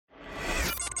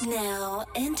Now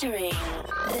entering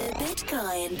the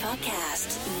Bitcoin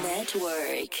Podcast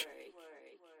Network.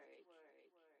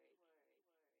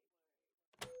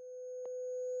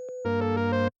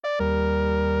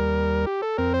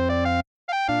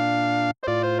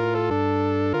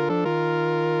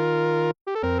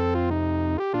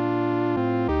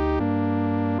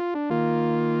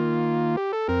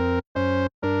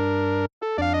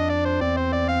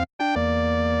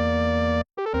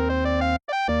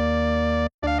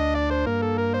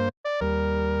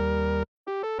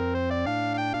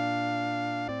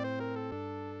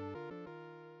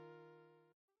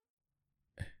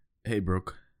 Hey,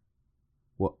 Brooke.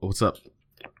 What's up?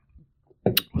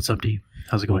 What's up, D?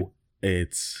 How's it going?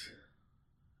 It's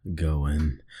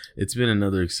going. It's been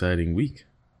another exciting week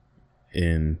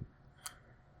in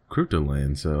crypto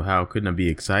land, so how couldn't I be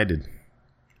excited?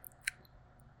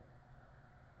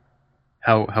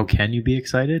 How can you be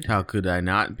excited? How could I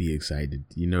not be excited?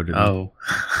 You know what I mean? Oh.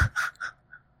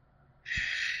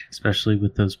 Especially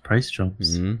with those price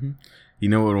jumps. Mm-hmm. You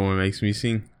know what one makes me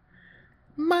sing?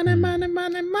 Money, money,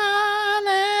 money,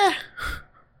 money.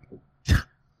 Money.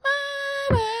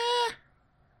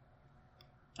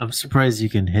 I'm surprised you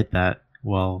can hit that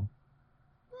while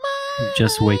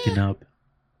just waking up.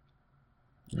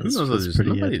 Who knows?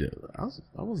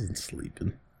 I wasn't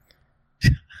sleeping.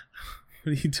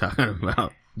 What are you talking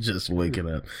about? Just waking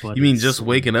up. But You mean it's just so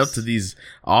waking up nice. to these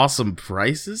awesome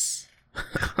prices?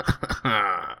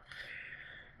 All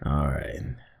right.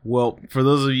 Well, for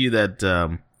those of you that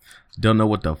don't know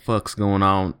what the fuck's going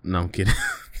on, no, I'm kidding.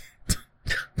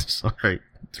 Sorry.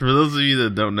 For those of you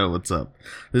that don't know what's up,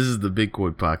 this is the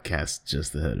Bitcoin Podcast,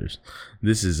 Just the Headers.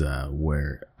 This is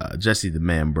where Jesse the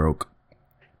Man Broke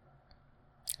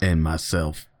and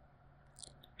myself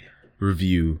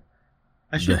review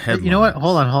I should, headlines. you know what?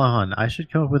 Hold on. I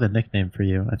should come up with a nickname for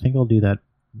you. I think I'll do that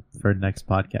for next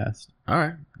podcast. All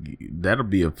right, that'll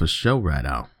be a for show right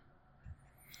out.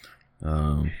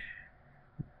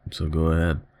 So go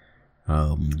ahead.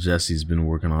 Jesse's been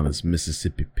working on his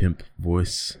Mississippi pimp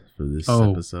voice for this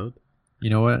episode. You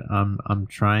know what? I'm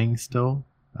trying still.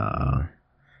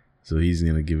 So he's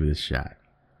gonna give it a shot.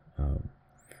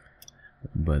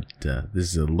 But this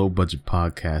is a low budget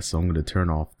podcast, so I'm gonna turn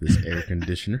off this air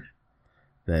conditioner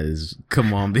that is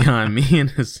come on behind me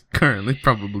and is currently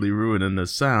probably ruining the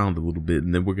sound a little bit,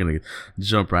 and then we're gonna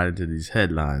jump right into these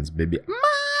headlines, baby. Money,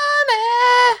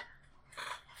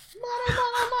 money,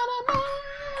 money, money, money.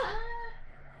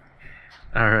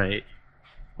 All right.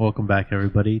 Welcome back,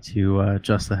 everybody, to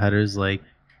Just the Headers, like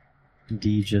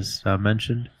D just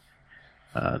mentioned.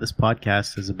 This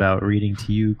podcast is about reading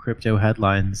to you crypto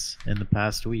headlines in the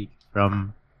past week,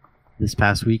 from this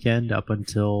past weekend up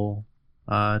until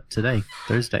today,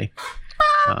 Thursday.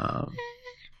 All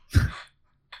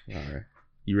right,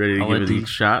 you ready to I'll give let it a D-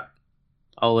 shot?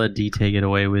 I'll let D take it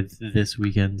away with this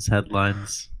weekend's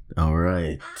headlines. All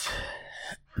right,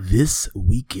 this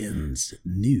weekend's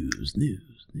news.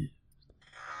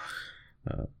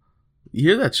 You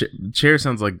hear that chair?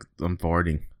 Sounds like I'm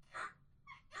farting.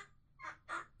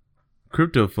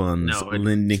 Crypto funds No, it-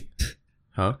 lending.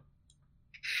 Huh?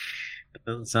 It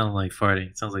doesn't sound like farting.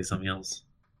 It sounds like something else.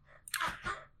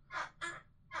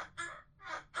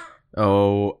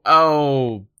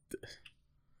 Oh.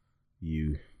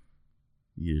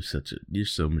 You're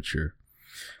so mature.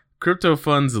 Crypto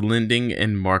funds lending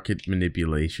and market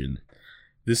manipulation.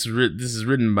 This is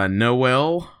written by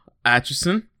Noelle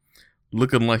Atchison,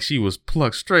 looking like she was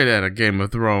plucked straight out of Game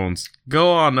of Thrones.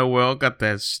 Go on, Noelle, got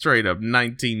that straight up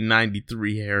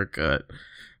 1993 haircut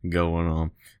going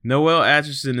on. Noelle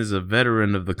Atchison is a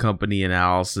veteran of the company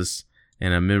analysis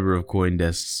and a member of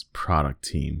CoinDesk's product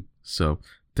team. So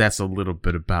that's a little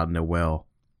bit about Noelle.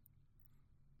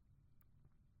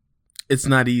 It's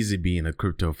not easy being a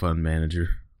crypto fund manager.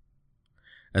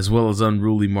 As well as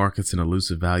unruly markets and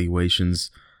elusive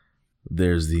valuations,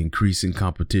 there's the increasing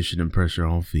competition and pressure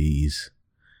on fees.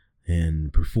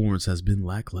 And performance has been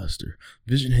lackluster.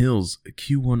 Vision Hill's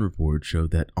Q1 report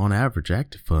showed that on average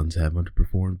active funds have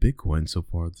underperformed Bitcoin so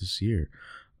far this year.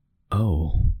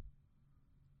 Oh,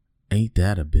 ain't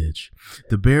that a bitch?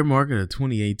 The bear market of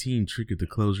 2018 triggered the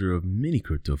closure of many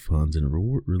crypto funds, and a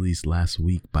report released last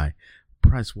week by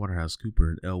PricewaterhouseCoopers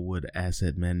and Elwood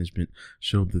Asset Management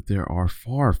showed that there are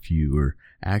far fewer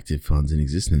active funds in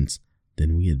existence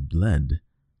than we had led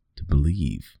to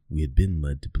believe. We had been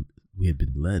led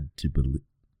to believe.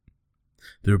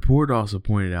 The report also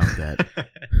pointed out that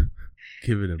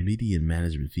given a median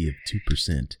management fee of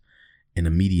 2% and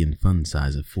a median fund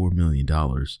size of $4 million,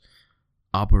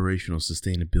 operational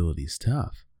sustainability is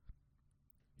tough.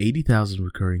 $80,000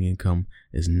 recurring income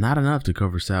is not enough to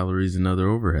cover salaries and other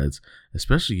overheads,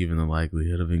 especially given the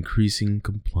likelihood of increasing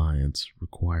compliance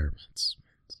requirements.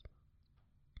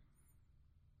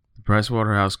 The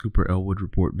PricewaterhouseCoopers Elwood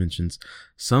report mentions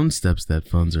some steps that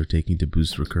funds are taking to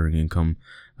boost recurring income,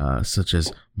 such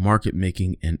as market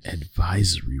making and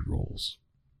advisory roles.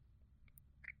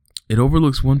 It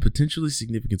overlooks one potentially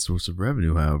significant source of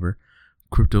revenue, however,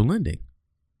 crypto lending.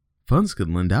 Funds could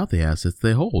lend out the assets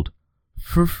they hold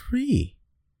for free.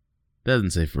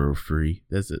 Doesn't say for free.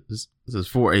 This says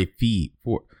for a fee.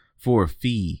 For a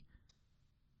fee.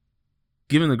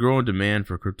 Given the growing demand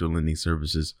for crypto lending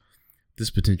services, this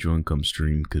potential income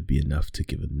stream could be enough to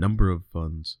give a number of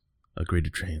funds a greater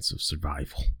chance of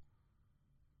survival.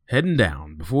 Heading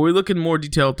down. Before we look in more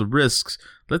detail at the risks,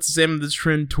 let's examine this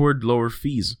trend toward lower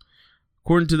fees.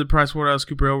 According to the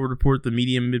PricewaterhouseCoopers Elwood report, the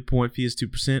median midpoint fee is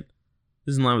 2%.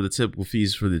 This is in line with the typical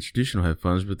fees for the traditional hedge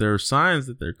funds, but there are signs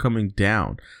that they're coming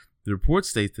down. The report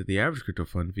states that the average crypto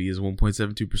fund fee is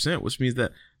 1.72%, which means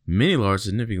that many charge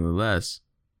significantly less.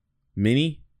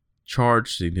 Many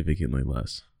charge significantly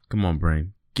less. Come on,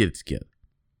 brain. Get it together.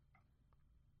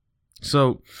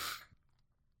 So,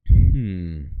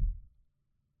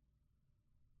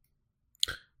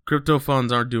 crypto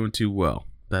funds aren't doing too well.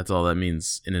 That's all that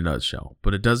means in a nutshell.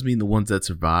 But it does mean the ones that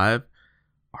survive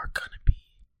are going to be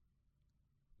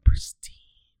pristine.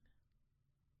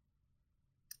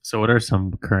 So what are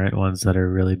some current ones that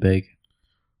are really big?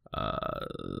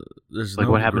 There's like Novogratz.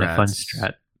 What happened to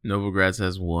Fundstrat? Novogratz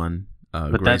has one.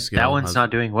 But that one's not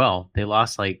doing well. They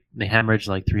hemorrhaged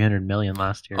like 300 million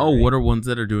last year. Oh, right? What are ones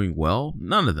that are doing well?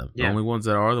 None of them. Yeah. The only ones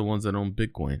that are the ones that own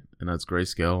Bitcoin, and that's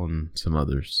Grayscale and some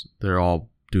others. They're all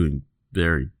doing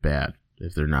very bad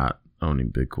if they're not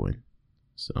owning Bitcoin.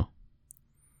 So,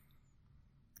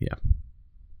 yeah.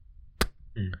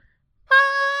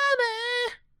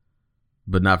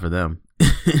 But not for them.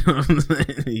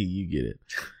 You get it.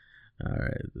 All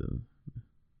right.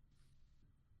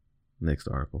 Next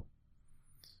article.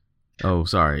 Oh,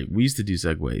 sorry. We used to do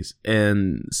segues.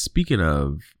 And speaking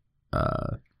of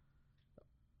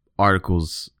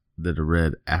articles that are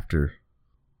read after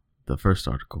the first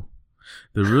article,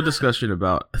 the real discussion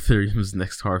about Ethereum's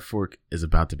next hard fork is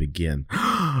about to begin.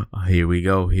 Here we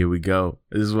go.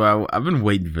 This is why I've been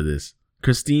waiting for this.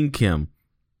 Christine Kim.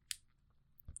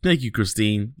 Thank you,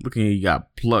 Christine. Looking at you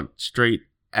got plucked straight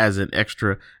as an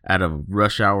extra out of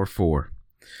Rush Hour 4.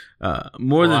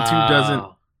 More than 2 dozen.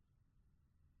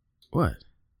 What?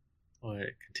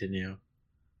 Continue.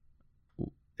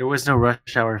 There was no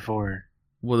Rush Hour 4.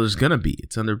 Well, there's gonna be.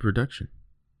 It's under production.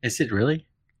 Is it really?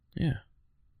 Yeah.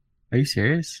 Are you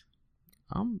serious?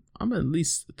 I'm at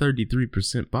least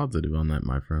 33% positive on that,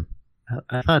 my friend.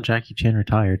 I thought Jackie Chan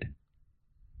retired.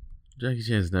 Jackie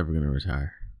Chan's never gonna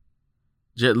retire.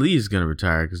 Jet Li is gonna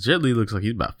retire because Jet Li looks like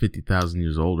he's about 50,000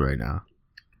 years old right now.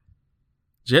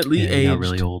 Jet Li aged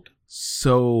really old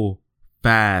so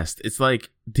fast. It's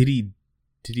like, did he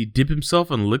dip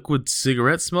himself in liquid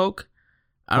cigarette smoke?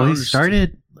 He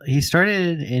started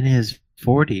in his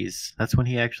 40s. That's when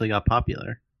he actually got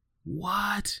popular.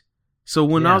 What? So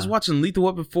when I was watching Lethal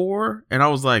Weapon 4, and I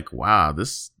was like, wow,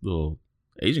 this little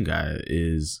Asian guy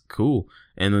is cool.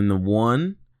 And then the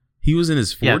one, he was in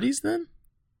his 40s then?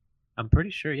 I'm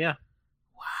pretty sure, yeah.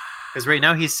 Wow. Because right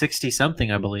now he's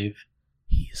 60-something, I believe.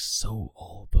 He is so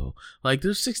old, though. Like,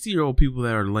 there's 60-year-old people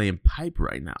that are laying pipe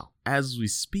right now, as we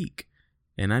speak.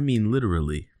 And I mean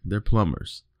literally, they're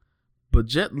plumbers. But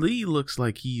Jet Li looks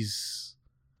like he's...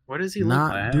 What does he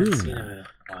not look like? doing that.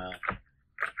 Wow.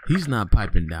 He's not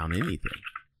piping down anything.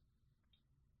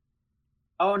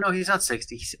 Oh, no, he's not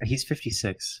 60. He's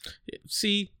 56.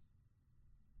 See?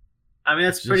 I mean,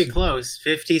 that's pretty close.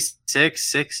 56,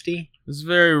 60? It's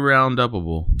very round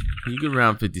upable. You can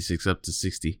round 56 up to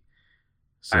 60.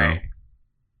 So. All right.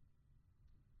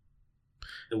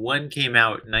 The one came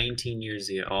out 18 years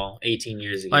ago.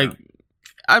 Like,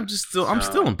 I'm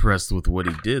still impressed with what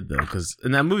he did, though, because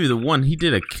in that movie, the one, he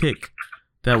did a kick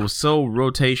that was so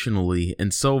rotationally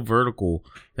and so vertical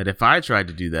that if I tried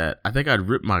to do that, I think I'd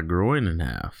rip my groin in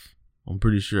half. I'm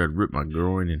pretty sure I'd rip my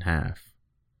groin in half.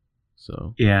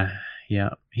 So yeah.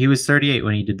 He was 38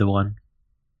 when he did the one.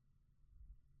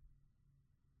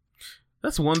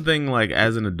 That's one thing, like,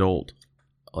 as an adult,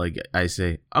 like, I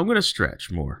say, I'm going to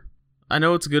stretch more. I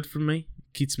know it's good for me.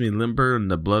 It keeps me limber and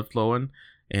the blood flowing,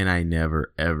 and I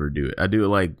never, ever do it. I do it,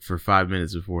 like, for 5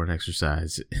 minutes before an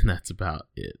exercise, and that's about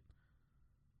it.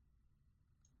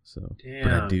 So, damn,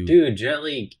 but I do. Dude, Jet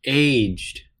Li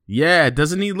aged. Yeah,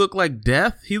 doesn't he look like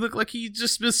death? He looked like he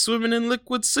just been swimming in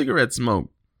liquid cigarette smoke.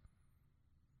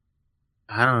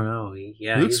 I don't know. He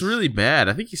looks really bad.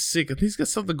 I think he's sick. I think he's got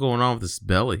something going on with his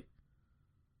belly.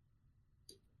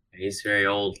 He's very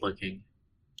old looking.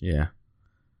 Yeah.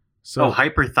 So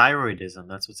hyperthyroidism.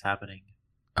 That's what's happening.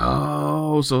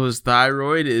 Oh, so his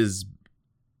thyroid is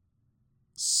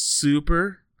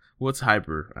super. What's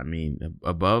hyper? I mean,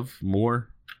 above, more?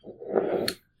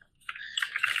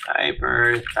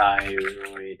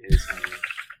 Hyperthyroidism.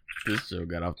 This show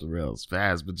got off the rails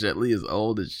fast, but Jet Li is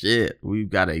old as shit.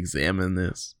 We've got to examine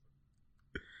this.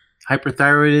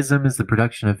 Hyperthyroidism is the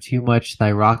production of too much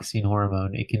thyroxine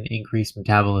hormone. It can increase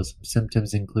metabolism.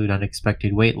 Symptoms include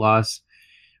unexpected weight loss,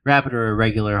 rapid or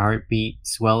irregular heartbeat,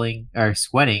 swelling or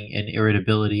sweating, and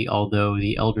irritability, although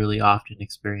the elderly often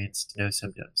experience no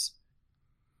symptoms.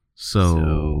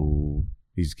 So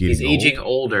he's aging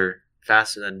older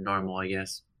faster than normal, I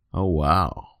guess. Oh,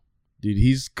 wow. Dude,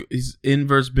 he's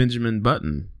inverse Benjamin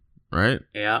Button, right?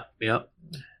 Yep.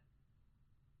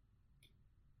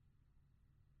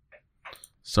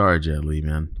 Sorry, Jet Li,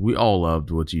 man. We all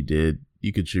loved what you did.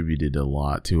 You contributed a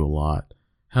lot to a lot.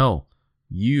 Hell,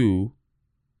 you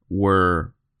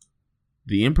were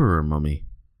the Emperor Mummy.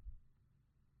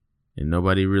 And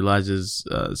nobody realizes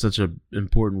such an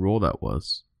important role that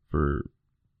was for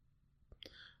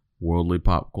worldly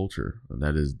pop culture. And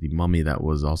that is the mummy that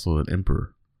was also an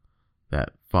emperor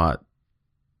that fought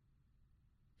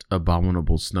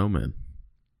abominable snowmen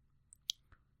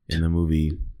in the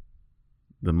movie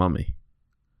The Mummy.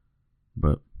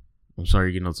 But I'm sorry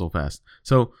you're getting on so fast.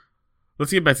 So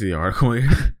let's get back to the article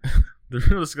here. The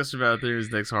real discussion about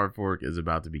Ethereum's next hard fork is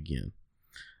about to begin.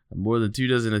 More than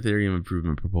 24 Ethereum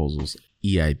improvement proposals,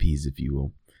 EIPs if you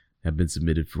will, have been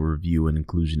submitted for review and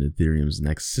inclusion in Ethereum's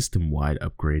next system-wide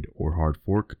upgrade or hard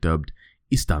fork dubbed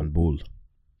Istanbul.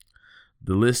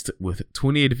 The list, with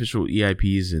 28 official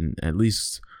EIPs and at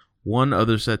least one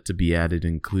other set to be added,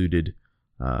 included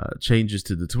changes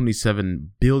to the $27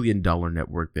 billion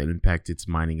network that impact its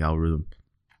mining algorithm,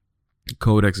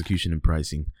 code execution and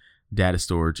pricing, data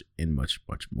storage, and much,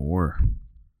 much more.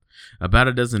 About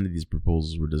a dozen of these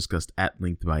proposals were discussed at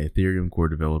length by Ethereum core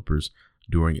developers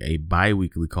during a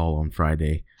bi-weekly call on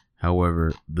Friday.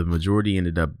 However, the majority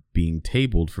ended up being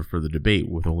tabled for further debate,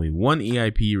 with only one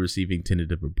EIP receiving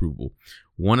tentative approval.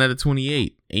 1 out of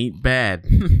 28 ain't bad.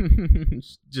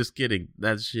 Just kidding.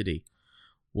 That's shitty.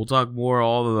 We'll talk more.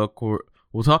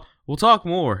 We'll talk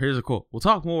more. Here's a quote. We'll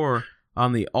talk more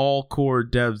on the All Core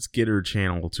Devs Gitter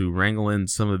channel to wrangle in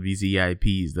some of these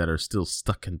EIPs that are still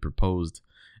stuck and proposed,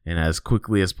 and as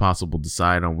quickly as possible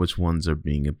decide on which ones are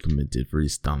being implemented for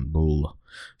Istanbul,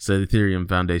 said Ethereum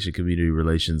Foundation Community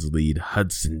Relations lead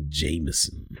Hudson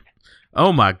Jameson.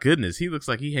 Oh my goodness, he looks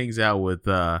like he hangs out with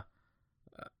what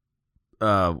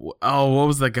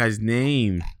was that guy's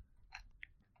name?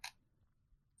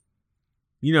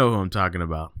 You know who I'm talking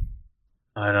about.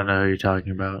 I don't know who you're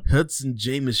talking about. Hudson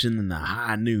Jameson and the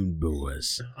High Noon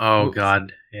Boys. Oh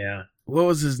God, yeah. What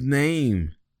was his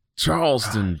name?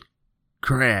 Charleston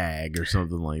Crag or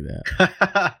something like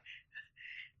that.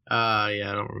 Yeah,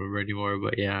 I don't remember anymore,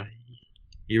 but yeah.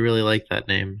 You really like that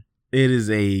name. It is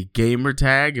a gamer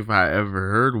tag if I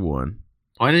ever heard one.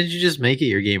 Why didn't you just make it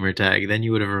your gamer tag? Then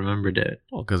you would have remembered it.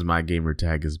 Well, because my gamer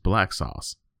tag is Black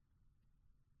Sauce.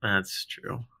 That's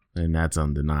true. And that's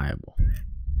undeniable.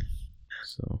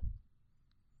 So,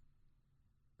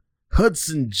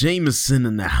 Hudson Jameson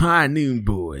and the High Noon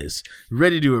Boys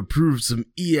ready to approve some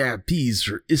EIPs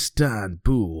for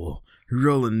Istanbul.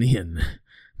 Rolling in.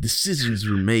 Decisions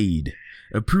were made.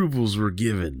 Approvals were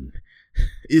given.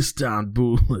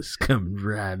 Istanbul is coming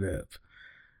right up.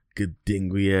 Good thing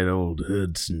we had old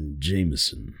Hudson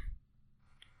Jameson.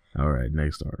 Alright,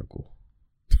 next article.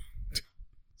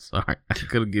 Sorry, I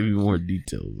couldn't give you more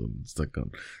details. I'm stuck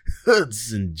on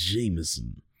Hudson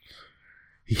Jameson.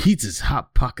 He heats his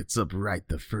hot pockets up right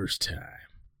the first time.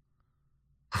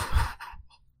 How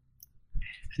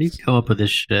do you come up with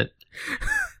this shit?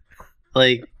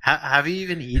 Like, have you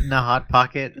even eaten a Hot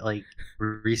Pocket, like,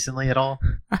 recently at all?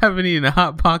 I haven't eaten a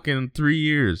Hot Pocket in 3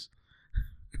 years.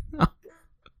 I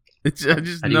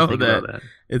just know that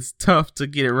it's tough to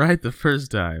get it right the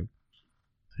first time.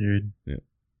 Dude. Yeah.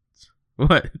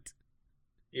 What?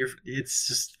 It's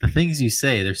just the things you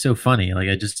say, they're so funny. Like,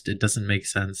 it doesn't make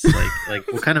sense.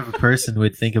 Like what kind of a person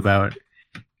would think about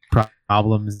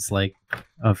problems, like,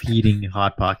 of heating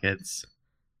Hot Pockets?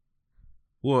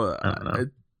 Well, I don't know. It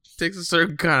takes a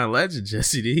certain kind of legend,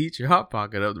 Jesse, to heat your Hot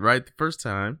Pocket up right the first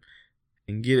time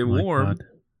and get it warm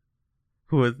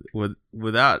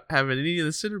without having any of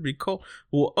the center be cold.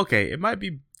 Well, okay, it might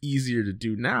be easier to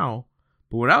do now,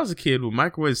 but when I was a kid, when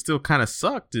microwaves still kind of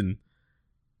sucked and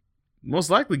most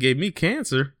likely gave me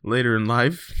cancer later in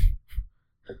life.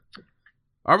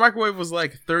 Our microwave was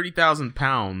like 30,000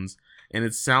 pounds, and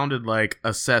it sounded like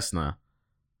a Cessna.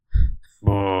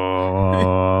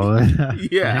 Oh,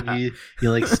 Yeah. And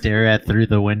you like stare at through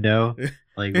the window,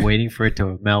 like waiting for it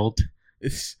to melt.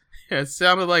 It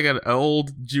sounded like an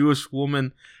old Jewish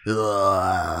woman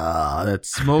that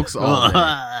smokes all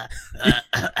day.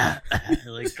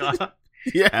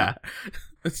 Yeah.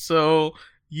 So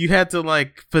you had to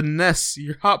like finesse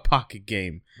your Hot Pocket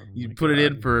game. You put it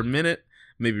in for a minute,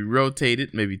 maybe rotate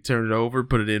it, maybe turn it over,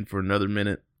 put it in for another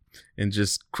minute, and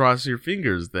just cross your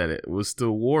fingers that it was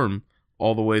still warm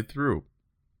all the way through.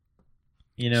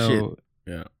 You know, Shit.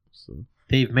 Yeah. So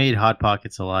they've made Hot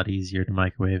Pockets a lot easier to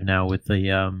microwave now with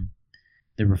the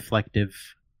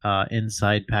reflective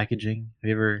inside packaging. Have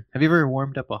you ever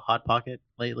warmed up a Hot Pocket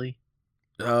lately?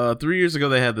 3 years ago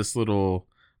they had this little.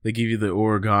 They give you the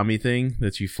origami thing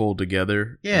that you fold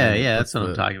together. Yeah, that's what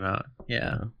I'm talking about.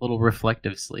 Yeah, little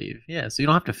reflective sleeve. Yeah, so you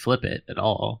don't have to flip it at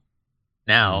all.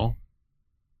 Now,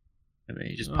 I mean,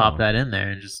 you just pop that in there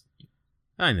and just.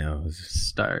 I know.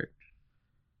 Start.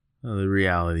 Well, the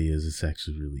reality is, it's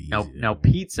actually really easy. Now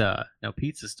pizza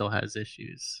still has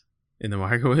issues in the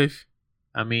microwave.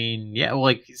 I mean, yeah, well,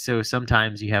 like so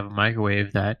sometimes you have a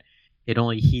microwave that it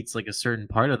only heats like a certain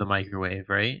part of the microwave,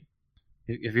 right?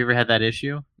 Have you ever had that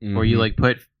issue? Mm-hmm. Where you like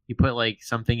put like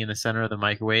something in the center of the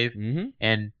microwave,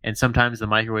 and sometimes the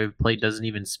microwave plate doesn't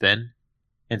even spin,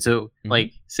 and so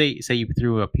like say you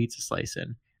threw a pizza slice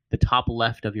in, the top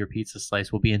left of your pizza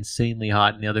slice will be insanely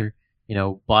hot, and the other,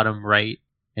 bottom right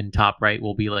and top right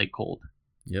will be like cold.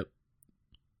 Yep.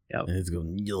 And it's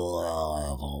going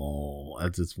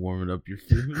as it's warming up your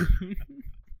food.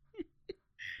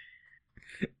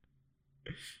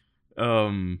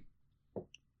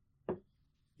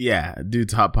 Yeah,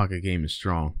 dude's Hot Pocket game is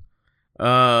strong.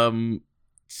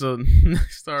 So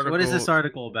next article. So what is this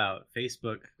article about?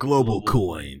 Facebook Global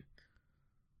Coin.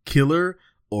 Killer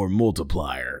or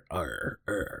multiplier?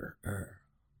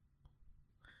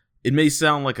 It may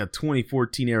sound like a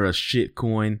 2014 era shit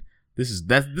coin. This is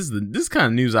kind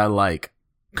of news I like.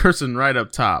 Cursing right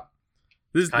up top.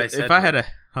 Kai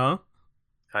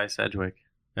Sedgwick.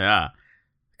 Yeah.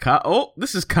 Kai,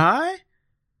 this is Kai?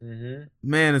 Mm-hmm.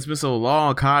 Man, it's been so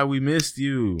long, Kai. We missed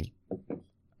you.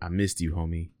 I missed you,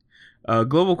 homie.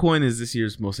 Global Coin is this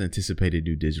year's most anticipated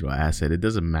new digital asset. It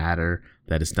doesn't matter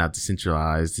that it's not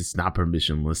decentralized, it's not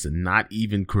permissionless, and not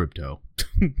even crypto.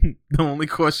 The only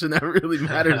question that really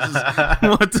matters is,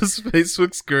 what does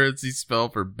Facebook's currency spell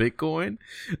for Bitcoin?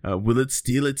 Will it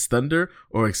steal its thunder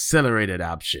or accelerate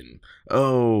adoption?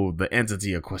 Oh, the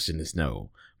entity of question is no.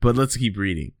 But let's keep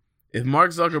reading. If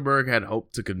Mark Zuckerberg had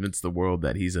hoped to convince the world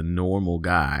that he's a normal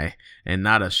guy and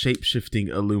not a shape-shifting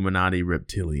Illuminati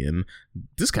reptilian,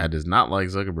 this guy does not like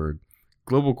Zuckerberg.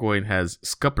 Global Coin has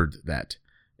scuppered that.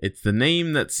 It's the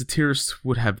name that satirists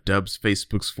would have dubbed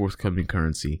Facebook's forthcoming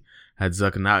currency had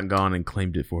Zuck not gone and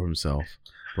claimed it for himself,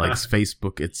 like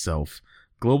Facebook itself.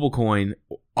 Global Coin,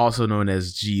 also known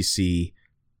as GC,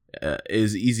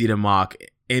 is easy to mock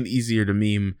and easier to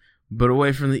meme. But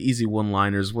away from the easy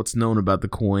one-liners, what's known about the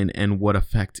coin and what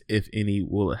effect, if any,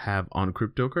 will it have on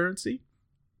cryptocurrency?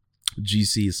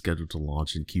 GC is scheduled to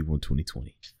launch in Q1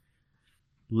 2020.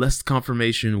 Less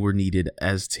confirmation were needed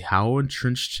as to how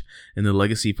entrenched in the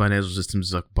legacy financial system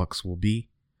Zuckbucks will be.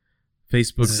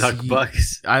 Facebook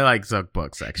Zuckbucks. I like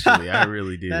Zuckbucks, actually. I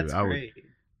really do. That's great.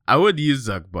 I would use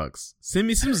Zuckbucks. Send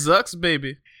me some Zucks,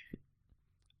 baby.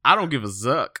 I don't give a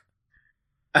Zuck.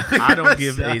 I don't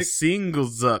give a single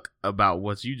zuck about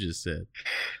what you just said.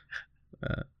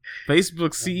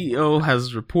 Facebook CEO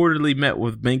has reportedly met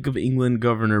with Bank of England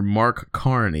Governor Mark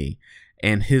Carney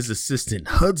and his assistant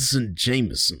Hudson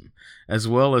Jameson, as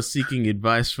well as seeking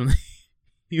advice from the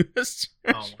U.S.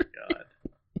 Treasury. Oh my God.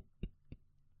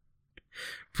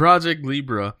 Project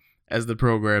Libra, as the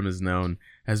program is known,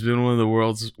 has been one of the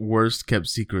world's worst kept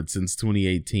secrets since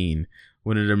 2018.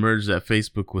 When it emerged that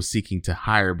Facebook was seeking to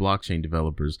hire blockchain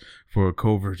developers for a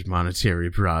covert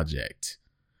monetary project.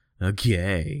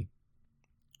 Okay.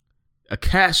 A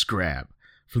cash grab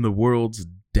from the world's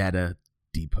data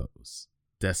depots.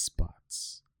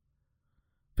 Despots.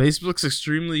 Facebook's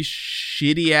extremely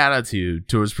shitty attitude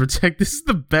towards this is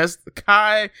the best.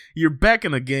 Kai, you're back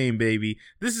in the game, baby.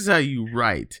 This is how you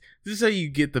write. This is how you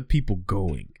get the people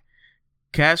going.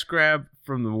 Cash grab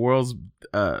from the world's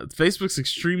Facebook's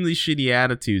extremely shitty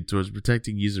attitude towards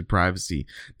protecting user privacy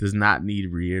does not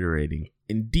need reiterating.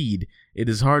 Indeed, it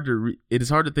is hard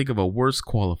to think of a worse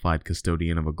qualified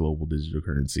custodian of a global digital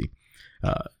currency.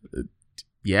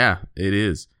 Yeah, it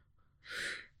is.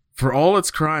 For all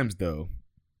its crimes, though,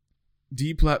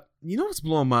 you know what's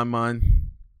blowing my mind?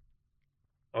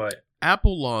 What?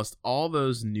 Apple lost all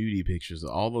those nudie pictures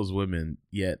of all those women,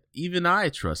 yet even I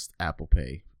trust Apple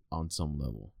Pay on some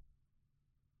level.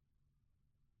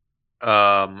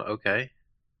 Okay.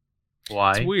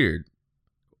 Why? It's weird.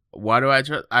 Why do I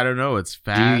trust? I don't know. It's Do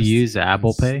fast. you use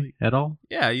Apple Pay sleek. at all?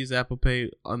 Yeah, I use Apple Pay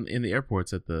in the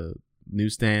airports at the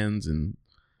newsstands, and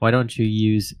Why don't you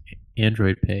use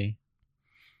Android Pay?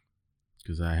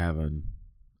 because I have an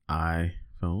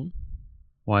iPhone.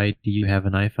 Why do you have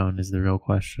an iPhone is the real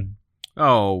question.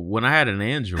 Oh, when I had an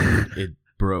Android, it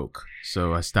broke,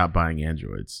 so I stopped buying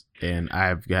Androids, and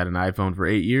I've got an iPhone for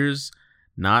 8 years.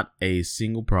 Not a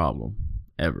single problem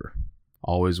ever.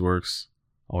 Always works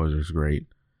great.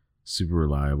 Super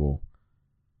reliable.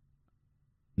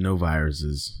 No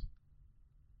viruses.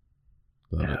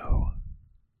 Love it.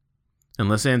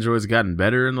 Unless Android's gotten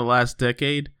better in the last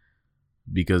decade,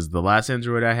 because the last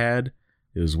Android I had,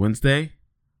 it was Wednesday.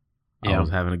 I was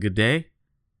having a good day.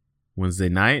 Wednesday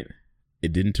night,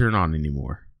 it didn't turn on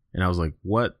anymore, and I was like,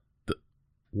 "What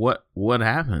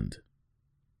happened?"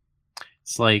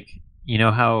 It's like, you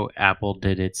know how Apple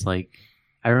did it's like,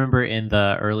 I remember in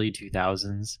the early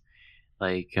 2000s,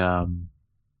 like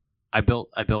I built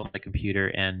a computer,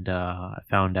 and I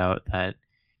found out that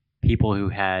people who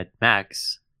had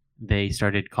Macs, they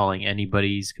started calling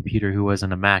anybody's computer who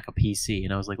wasn't a Mac a PC,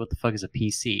 and I was like, what the fuck is a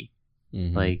PC?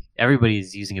 Mhm. Like,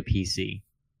 everybody's using a PC.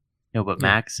 No, but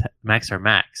Yeah. Macs are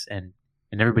Macs, and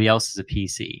everybody else is a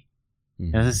PC. Mhm.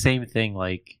 And it's the same thing,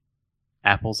 like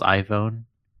Apple's iPhone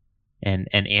and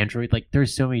Android. Like,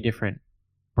 there's so many different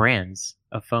brands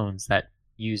of phones that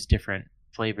use different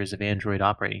flavors of Android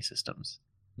operating systems.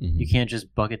 Mhm. You can't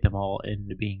just bucket them all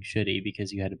into being shitty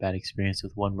because you had a bad experience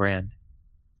with one brand.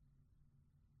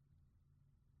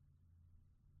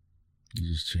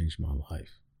 You just changed my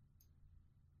life.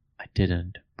 I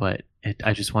didn't, but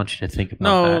I just want you to think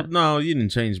about that. No, you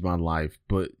didn't change my life,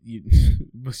 but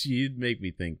you'd make me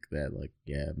think that, like,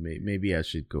 yeah, maybe I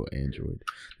should go Android.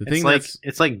 The thing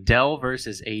It's like Dell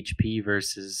versus HP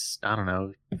versus, I don't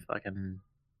know, fucking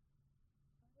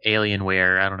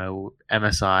Alienware, I don't know,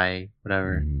 MSI,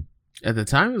 whatever. Mhm. At the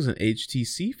time, it was an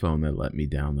HTC phone that let me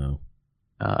down, though.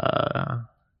 I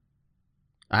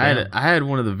had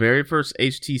one of the very first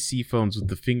HTC phones with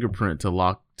the fingerprint to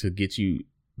unlock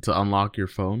your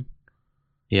phone.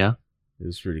 Yeah. It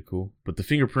was pretty cool, but the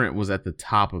fingerprint was at the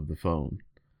top of the phone,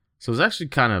 so it was actually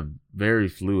kind of very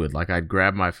fluid. Like, I'd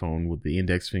grab my phone with the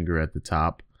index finger at the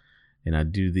top, and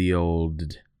I'd do the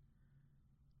old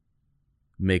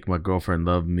 "make my girlfriend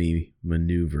love me"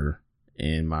 maneuver,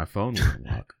 and my phone would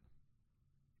unlock.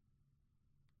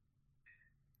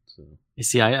 So. You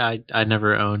see, I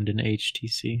never owned an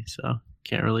HTC, so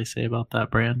can't really say about that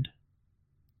brand.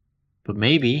 But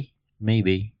maybe.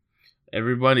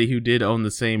 Everybody who did own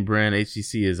the same brand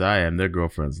HTC as I am, their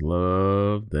girlfriends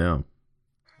love them.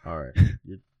 All right,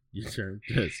 your turn,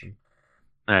 Jason.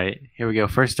 All right, here we go.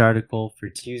 First article for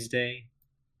Tuesday.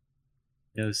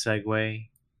 No segue.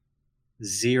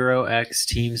 0x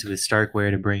teams with Starkware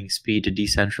to bring speed to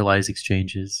decentralized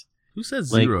exchanges. Who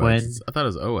says Like 0x? when- I thought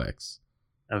it was OX.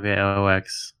 Okay,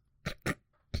 OX. All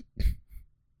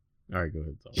right, go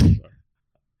ahead. Sorry.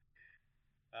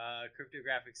 A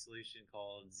cryptographic solution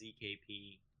called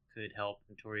ZKP could help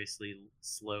notoriously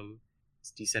slow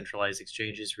decentralized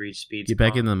exchanges reach speeds Get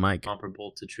back in the mic.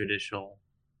 comparable to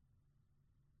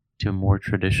more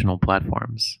traditional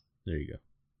platforms. There you go.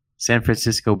 San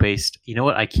Francisco-based. You know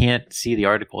what? I can't see the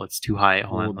article. It's too high.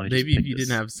 Hold on. Well, Let me just maybe if pick you this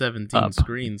didn't have 17 up.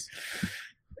 screens.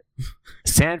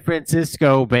 San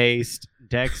Francisco-based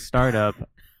DEX startup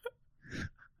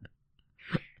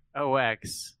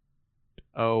OX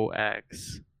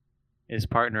is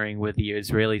partnering with the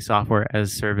Israeli software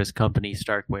as service company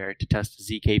Starkware to test a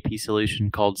ZKP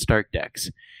solution called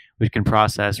StarkDex, which can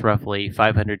process roughly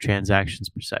 500 transactions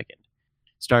per second.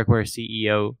 Starkware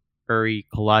CEO Uri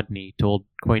Kolodny told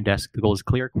CoinDesk the goal is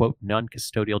clear, quote,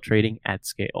 non-custodial trading at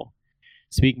scale.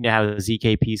 Speaking to how the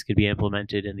ZKPs could be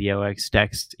implemented in the OX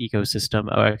DEX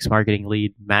ecosystem, OX marketing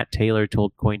lead Matt Taylor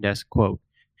told CoinDesk, quote,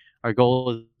 our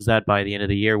goal is that by the end of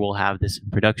the year, we'll have this in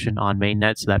production on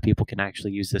mainnet so that people can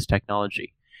actually use this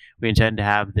technology. We intend to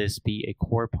have this be a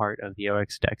core part of the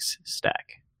OX DEX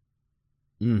stack.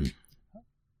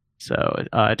 So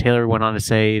Taylor went on to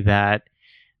say that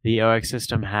the OX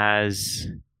system has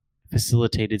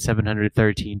facilitated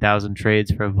 713,000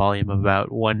 trades for a volume of about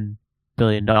 $1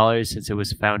 billion since it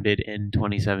was founded in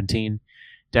 2017.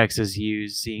 DEX is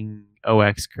using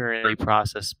OX currently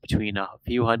process between a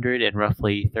few hundred and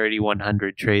roughly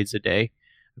 3,100 trades a day,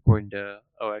 according to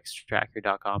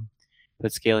OXtracker.com.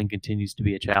 But scaling continues to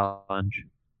be a challenge.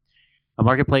 A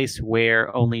marketplace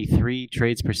where only 3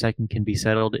 trades per second can be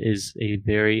settled is a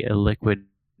very illiquid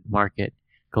market,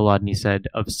 Kolodny said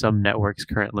of some networks'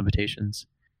 current limitations.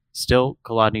 Still,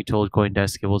 Kolodny told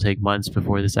CoinDesk it will take months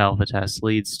before this alpha test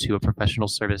leads to a professional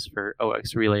service for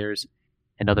OX relayers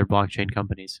and other blockchain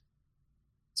companies.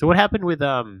 So what happened with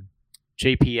JPM?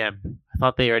 I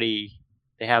thought they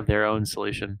have their own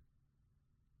solution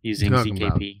using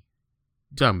ZKP.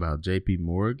 Talking about JP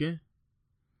Morgan?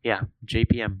 Yeah,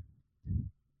 JPM.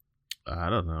 I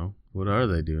don't know. What are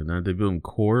they doing? Are they building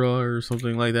Quora or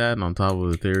something like that and on top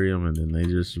of Ethereum, and then they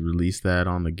just release that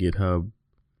on the GitHub?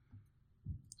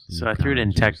 So I threw it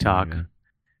in Tech Talk.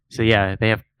 So yeah, they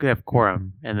have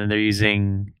Quorum, and then they're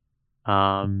using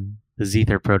the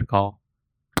Zether protocol,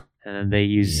 and then they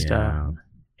used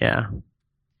they've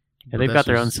got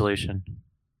their own solution.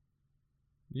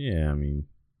 Yeah, I mean,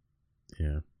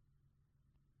 yeah.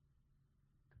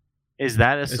 Is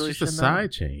that a solution? It's just a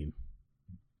side chain.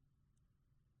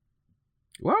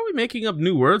 Why are we making up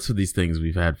new words for these things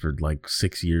we've had for like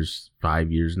 6 years,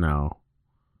 5 years now?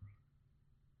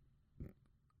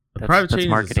 A private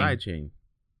chain is a side chain.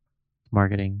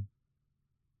 Marketing.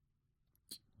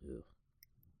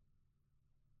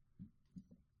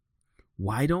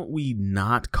 Why don't we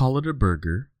not call it a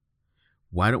burger?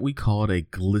 Why don't we call it a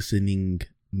glistening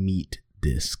meat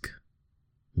disc?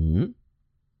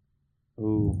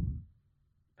 Ooh.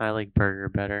 I like burger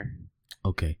better.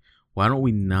 Okay. Why don't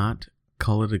we not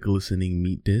call it a glistening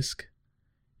meat disc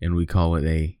and we call it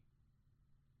a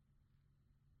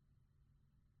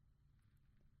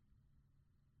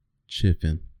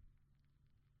chiffin?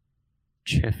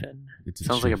 Chiffin.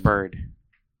 Sounds chiffin. Like a bird.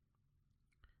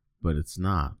 But it's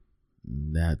not.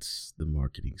 That's the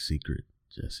marketing secret,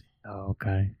 Jesse. Oh,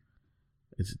 okay.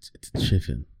 It's a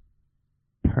chiffin.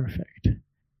 Perfect.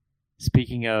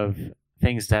 Speaking of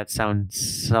things that sound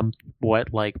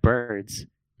somewhat like birds,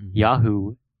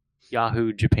 Yahoo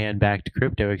Japan-backed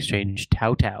crypto exchange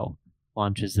TaoTao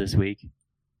launches this week.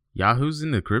 Yahoo's in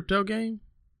the crypto game?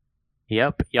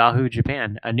 Yep, Yahoo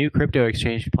Japan, a new crypto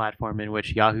exchange platform in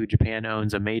which Yahoo Japan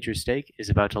owns a major stake, is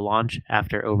about to launch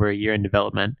after over a year in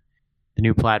development. The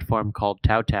new platform, called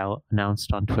TaoTao,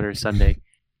 announced on Twitter Sunday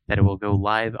that it will go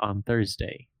live on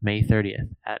Thursday, May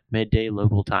 30th, at midday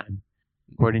local time.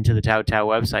 According to the TaoTao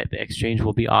website, the exchange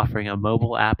will be offering a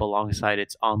mobile app alongside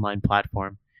its online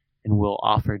platform and will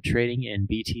offer trading in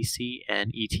BTC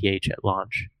and ETH at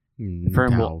launch. The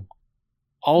firm will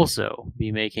also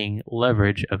be making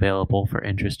leverage available for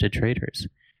interested traders,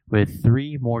 with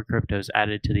 3 more cryptos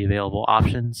added to the available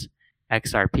options: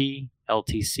 XRP,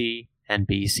 LTC, and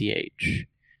BCH.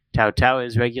 TaoTao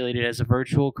is regulated as a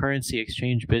virtual currency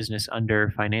exchange business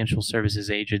under Financial Services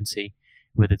Agency,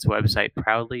 with its website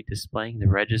proudly displaying the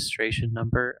registration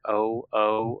number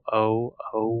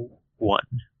 00001.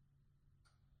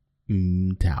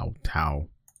 TaoTao.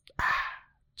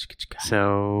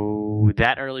 So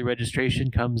that early registration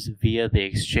comes via the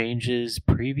exchange's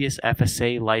previous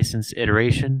FSA license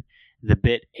iteration, the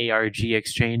BIT ARG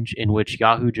exchange, in which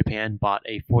Yahoo Japan bought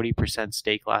a 40%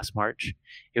 stake last March.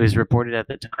 It was reported at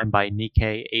the time by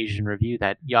Nikkei Asian Review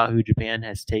that Yahoo Japan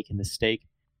has taken the stake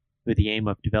with the aim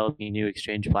of developing a new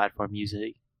exchange platform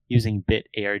using BIT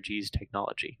ARG's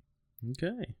technology.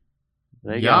 Okay.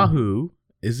 Yahoo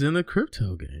is in the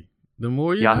crypto game. The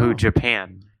more you Yahoo know.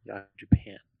 Japan. Yahoo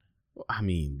Japan. I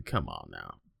mean, come on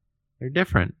now. They're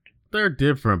different. They're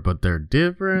different, but they're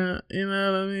different. You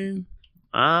know what I mean?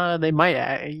 They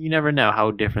might. You never know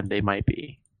how different they might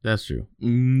be. That's true.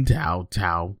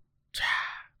 TaoTao.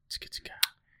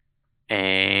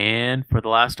 And for the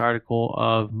last article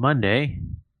of Monday,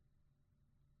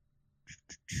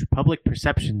 public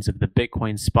perceptions of the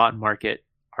Bitcoin spot market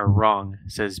are wrong,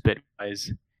 says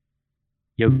Bitwise.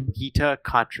 Yogita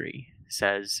Khatri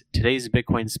says, today's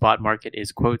Bitcoin spot market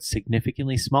is, quote,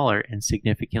 significantly smaller and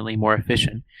significantly more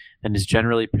efficient than is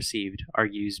generally perceived,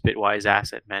 argues Bitwise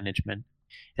Asset Management.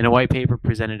 In a white paper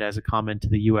presented as a comment to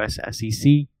the U.S.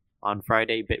 SEC on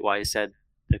Friday, Bitwise said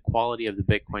the quality of the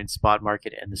Bitcoin spot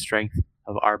market and the strength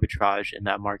of arbitrage in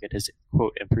that market has,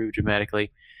 quote, improved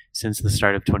dramatically since the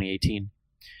start of 2018.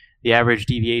 The average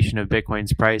deviation of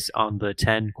Bitcoin's price on the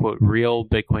 10, quote, real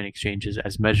Bitcoin exchanges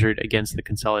as measured against the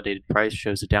consolidated price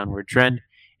shows a downward trend,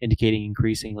 indicating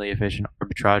increasingly efficient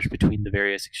arbitrage between the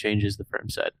various exchanges, the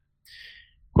firm said.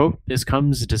 Quote, this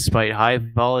comes despite high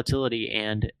volatility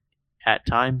and, at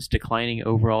times, declining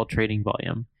overall trading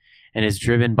volume, and is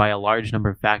driven by a large number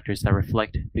of factors that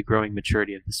reflect the growing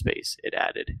maturity of the space, it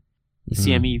added. The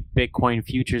CME Bitcoin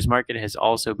futures market has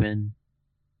also been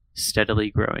steadily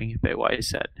growing, Bitwise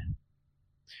said.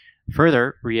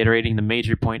 Further, reiterating the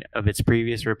major point of its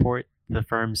previous report, the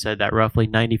firm said that roughly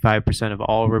 95% of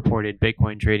all reported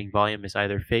Bitcoin trading volume is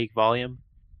either fake volume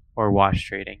or wash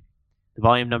trading. The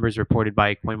volume numbers reported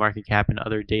by CoinMarketCap and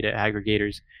other data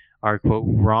aggregators are, quote,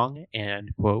 wrong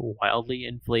and, quote, wildly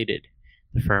inflated,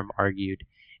 the firm argued.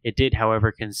 It did,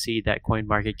 however, concede that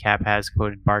CoinMarketCap has,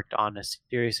 quote, embarked on a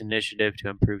serious initiative to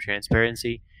improve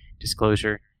transparency,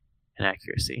 disclosure, and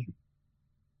accuracy.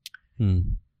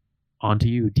 On to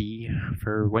you, D,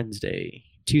 for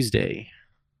Tuesday.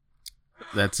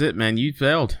 That's it, man. You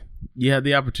failed. You had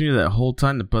the opportunity that whole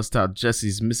time to bust out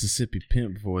Jesse's Mississippi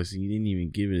pimp voice, and you didn't even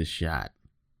give it a shot.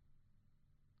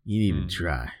 You didn't even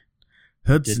try.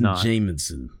 Hudson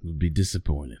Jamison would be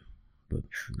disappointed, but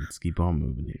let's keep on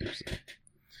moving here.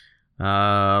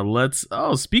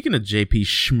 So. Speaking of JP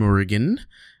Schmorgan,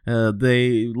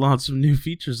 they launched some new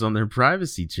features on their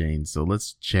privacy chain, so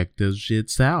let's check those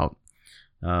shits out.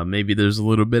 Maybe there's a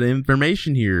little bit of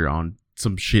information here on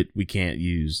some shit we can't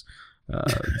use.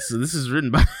 So this is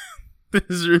written by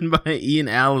Ian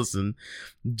Allison.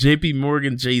 JP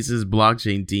Morgan Chase's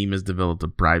blockchain team has developed a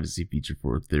privacy feature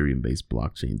for Ethereum-based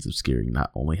blockchains, obscuring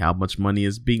not only how much money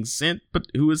is being sent, but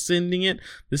who is sending it.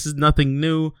 This is nothing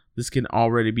new. This can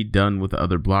already be done with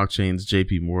other blockchains.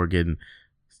 JP Morgan,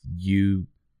 you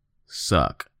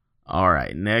suck. All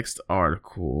right, next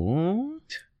article.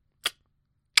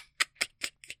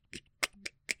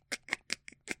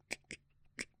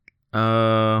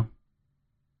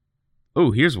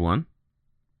 Here's one.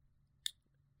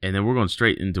 And then we're going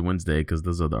straight into Wednesday because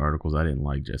those other articles I didn't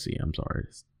like, Jesse. I'm sorry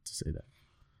to say that.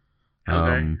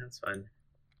 Okay, that's fine.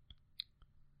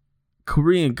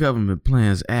 Korean government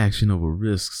plans action over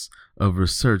risks of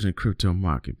resurgent crypto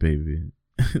market, baby.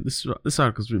 This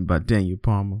article is written by Daniel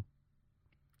Palmer.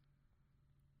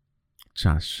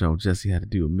 Trying to show Jesse how to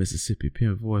do a Mississippi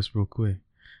pimp voice real quick.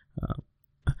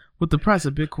 With the price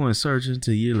of Bitcoin surging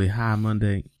to a yearly high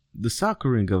Monday, the South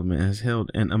Korean government has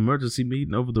held an emergency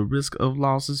meeting over the risk of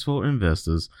losses for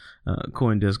investors,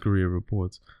 CoinDesk Korea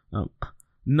reports.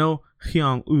 No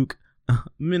Hyung-wook,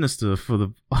 Minister for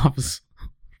the Office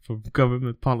for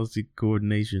Government Policy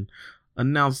Coordination,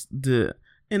 announced the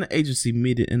interagency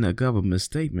meeting in a government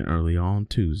statement early on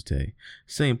Tuesday,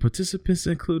 saying participants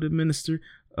included Minister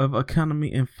of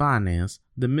Economy and Finance.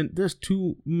 There's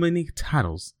too many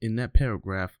titles in that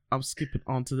paragraph. I'm skipping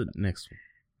on to the next one.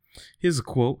 Here's a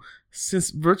quote. Since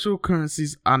virtual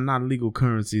currencies are not legal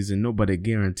currencies and nobody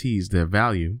guarantees their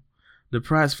value, the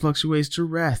price fluctuates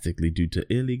drastically due to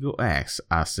illegal acts,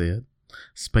 I said,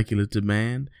 speculative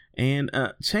demand, and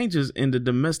changes in the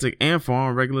domestic and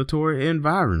foreign regulatory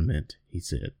environment, he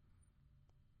said.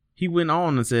 He went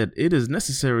on and said, it is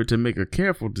necessary to make a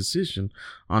careful decision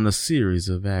on a series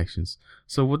of actions.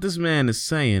 So what this man is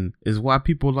saying is why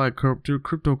people like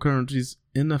cryptocurrencies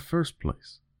in the first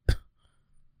place.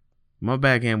 My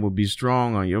backhand will be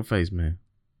strong on your face, man.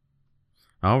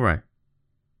 All right.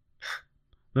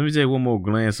 Let me take one more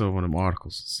glance over them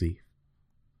articles and see.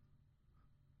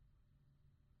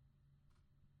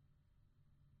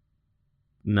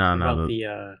 No.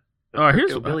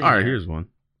 Here's one.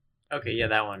 Okay, yeah,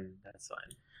 that one. That's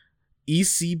fine.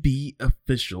 ECB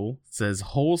official says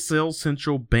wholesale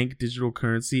central bank digital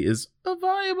currency is a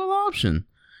viable option.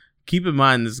 Keep in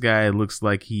mind, this guy looks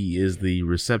like he is the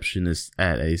receptionist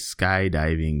at a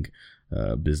skydiving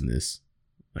business.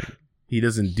 Like, he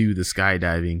doesn't do the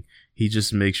skydiving. He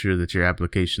just makes sure that your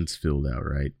application's filled out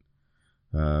right.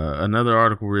 Another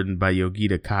article written by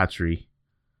Yogita Khatri,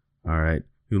 all right,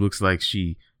 who looks like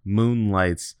she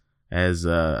moonlights as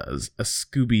a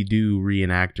Scooby-Doo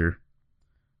reenactor.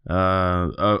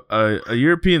 A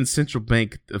European central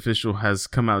bank official has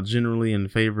come out generally in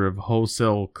favor of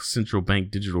wholesale central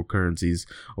bank digital currencies,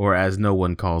 or as no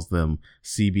one calls them,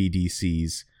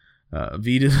 CBDCs.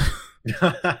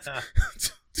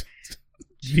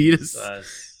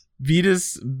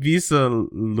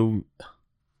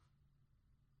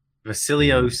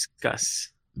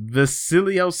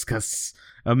 Vasiliauskas,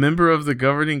 a member of the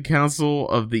governing council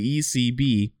of the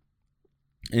ECB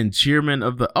and chairman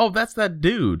of the... Oh, that's that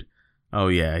dude. Oh,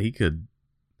 yeah, he could...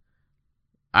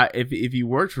 If he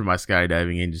worked for my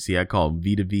skydiving agency, I'd call him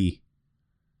V2V.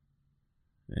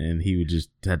 And he would just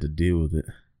have to deal with it.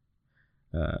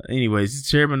 Anyways, he's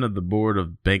chairman of the board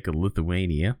of Bank of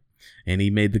Lithuania, and he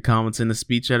made the comments in a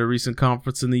speech at a recent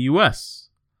conference in the U.S.,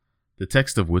 the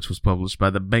text of which was published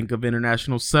by the Bank of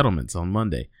International Settlements on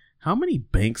Monday. How many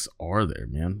banks are there,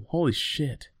 man? Holy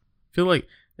shit. I feel like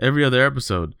every other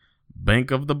episode...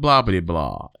 Bank of the blah blah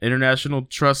blah, International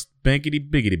Trust Bankity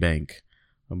Biggity Bank.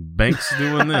 Banks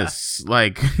doing this,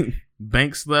 like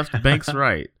banks left, banks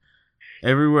right,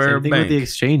 everywhere. Same thing with the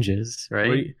exchanges,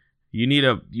 right? You need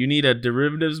a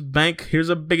derivatives bank. Here's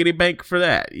a biggity bank for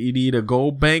that. You need a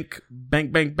gold bank.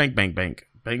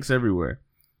 Banks everywhere.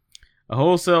 A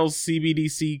wholesale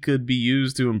CBDC could be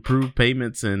used to improve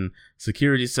payments and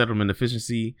security settlement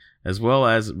efficiency, as well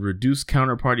as reduce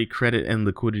counterparty credit and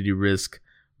liquidity risk,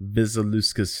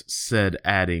 Vizsliuskas said,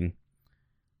 adding,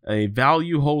 a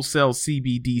value wholesale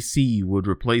CBDC would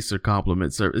replace or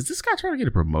complement service. Is this guy trying to get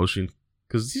a promotion?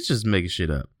 Because he's just making shit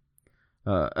up.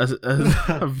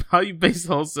 A value-based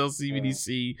wholesale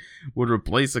CBDC would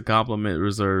replace or complement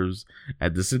reserves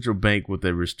at the central bank with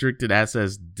a restricted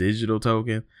assets digital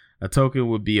token. A token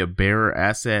would be a bearer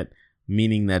asset,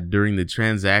 meaning that during the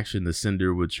transaction, the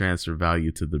sender would transfer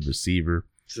value to the receiver.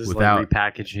 This is like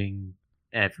repackaging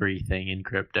everything in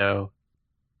crypto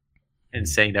and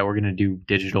saying that we're going to do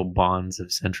digital bonds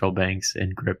of central banks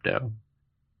in crypto.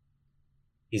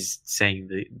 He's saying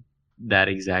that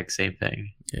exact same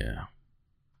thing. Yeah.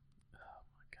 Oh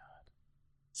my God.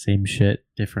 Same shit,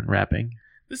 different wrapping.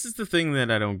 This is the thing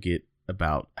that I don't get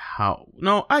about how...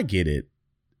 No, I get it.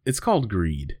 It's called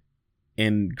greed.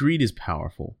 And greed is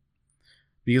powerful.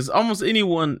 Because almost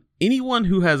anyone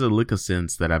who has a lick of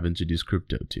sense that I've introduced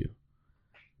crypto to,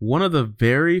 one of the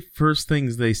very first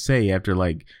things they say after,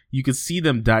 like, you could see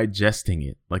them digesting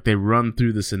it. Like, they run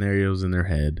through the scenarios in their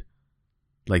head.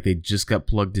 Like, they just got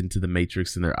plugged into the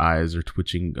matrix and their eyes are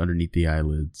twitching underneath the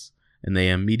eyelids. And they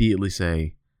immediately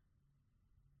say,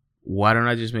 why don't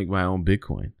I just make my own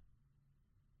Bitcoin?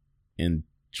 And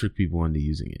trick people into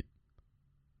using it.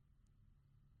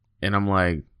 And I'm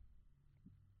like,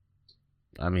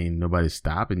 I mean, nobody's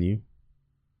stopping you.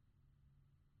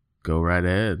 Go right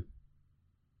ahead.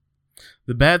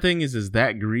 The bad thing is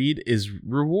that greed is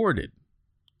rewarded.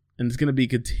 And it's going to be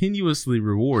continuously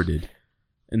rewarded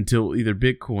until either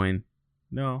Bitcoin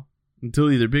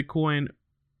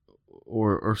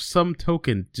or some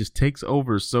token just takes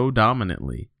over so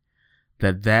dominantly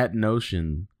that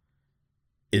notion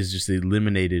is just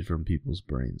eliminated from people's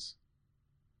brains.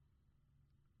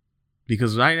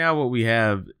 Because right now what we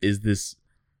have is this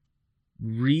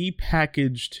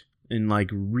repackaged and like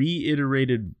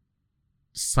reiterated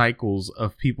cycles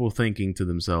of people thinking to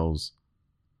themselves,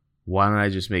 why don't I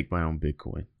just make my own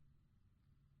Bitcoin?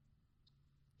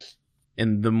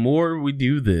 And the more we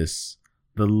do this,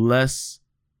 the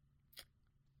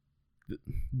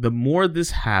more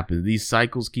this happens, these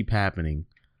cycles keep happening,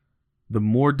 the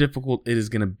more difficult it is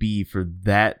going to be for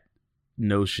that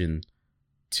notion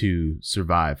to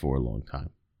survive for a long time,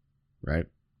 right?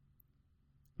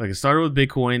 Like, it started with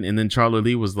Bitcoin, and then Charlie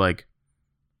Lee was like,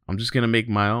 I'm just going to make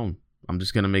my own. I'm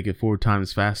just going to make it 4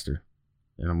 times faster.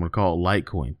 And I'm going to call it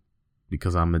Litecoin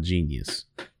because I'm a genius.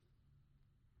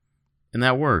 And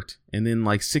that worked. And then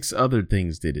like 6 other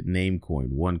things did it.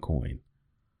 Namecoin, OneCoin.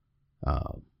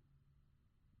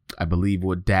 I believe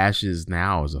what Dash is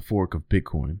now is a fork of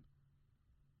Bitcoin.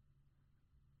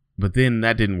 But then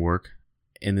that didn't work.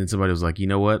 And then somebody was like, you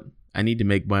know what? I need to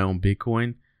make my own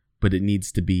Bitcoin, but it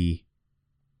needs to be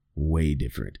way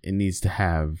different. It needs to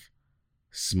have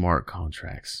smart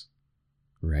contracts,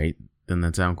 right? Doesn't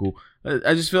that sound cool?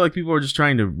 I just feel like people are just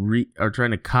trying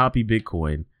to copy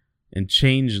Bitcoin and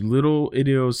change little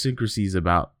idiosyncrasies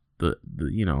about the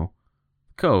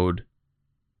code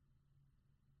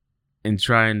and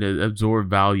trying to absorb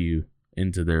value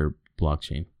into their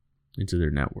blockchain, into their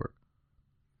network.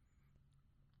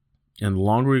 And the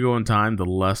longer we go in time, the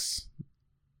less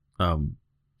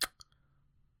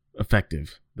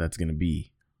effective that's going to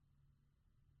be.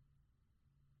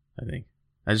 I think.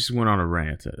 I just went on a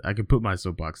rant. I could put my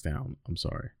soapbox down. I'm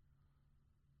sorry.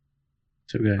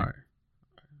 It's okay. All right.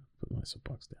 Put my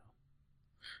soapbox down.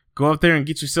 Go out there and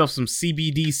get yourself some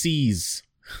CBDCs.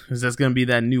 Because that's going to be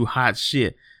that new hot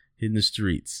shit in the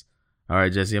streets. All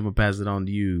right, Jesse, I'm going to pass it on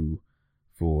to you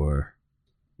for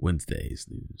Wednesday's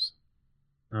news.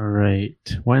 All right.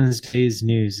 Wednesday's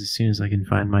news, as soon as I can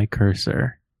find my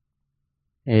cursor.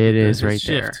 It is right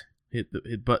shift. there.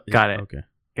 Hit button. Got it. Okay.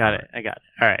 Got it. I got it.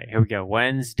 All right. Here we go.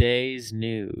 Wednesday's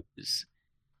news.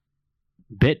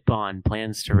 Bitbon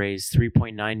plans to raise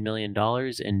 $3.9 million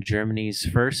in Germany's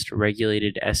first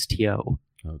regulated STO.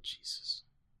 Oh, Jesus.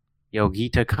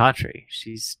 Yogita Khatri.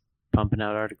 She's pumping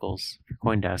out articles for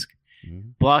CoinDesk.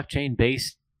 Mm-hmm.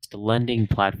 Blockchain-based lending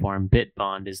platform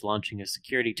Bitbond is launching a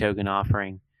security token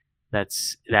offering that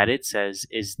it says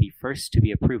is the first to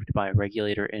be approved by a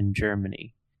regulator in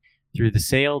Germany. Through the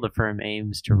sale, the firm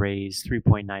aims to raise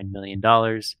 $3.9 million,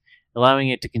 allowing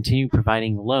it to continue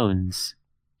providing loans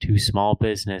to small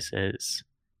businesses.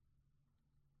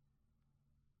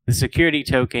 The security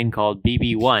token, called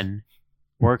BB1,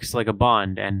 works like a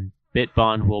bond, and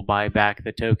Bitbond will buy back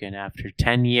the token after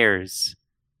 10 years.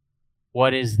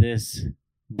 What is this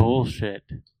bullshit?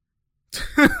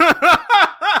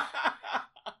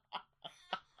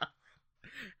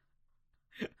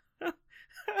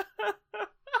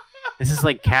 This is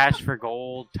like Cash for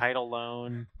Gold, Title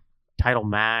Loan, Title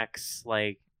Max,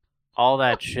 like all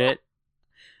that shit,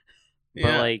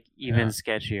 but like even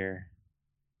sketchier.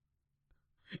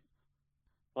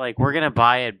 Like, we're gonna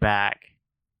buy it back.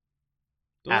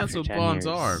 Well, that's what bonds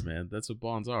years. are, man. That's what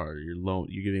bonds are.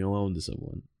 You're giving a loan to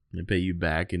someone. They pay you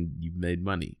back, and you've made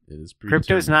money. It's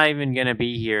Crypto's not even gonna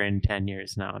be here in 10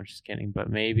 years. No, I'm just kidding.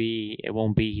 But maybe it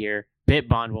won't be here.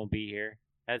 BitBond won't be here.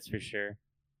 That's for sure.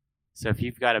 So if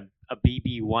you've got a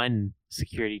BB1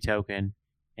 security token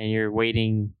and you're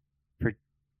waiting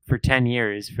for 10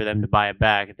 years for them to buy it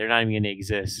back, they're not even going to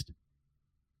exist.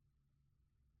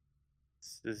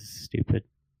 This is stupid.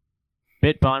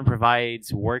 BitBond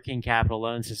provides working capital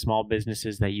loans to small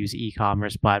businesses that use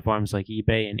e-commerce platforms like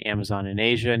eBay and Amazon in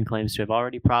Asia, and claims to have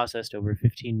already processed over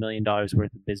 $15 million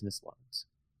worth of business loans.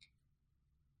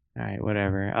 All right,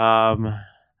 whatever.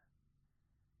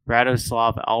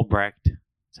 Radoslav Albrecht.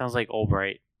 Sounds like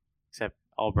Albright, except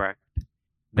Albrecht.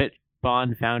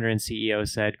 BitBond founder and CEO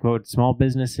said, quote, small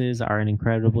businesses are an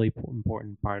incredibly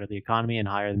important part of the economy and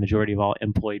hire the majority of all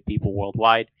employed people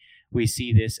worldwide. We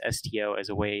see this STO as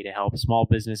a way to help small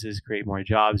businesses create more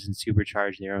jobs and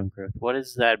supercharge their own growth. What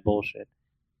is that bullshit?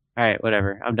 All right,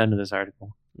 whatever. I'm done with this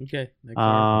article. Okay.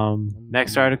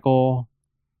 Next article.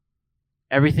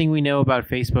 Everything we know about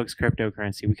Facebook's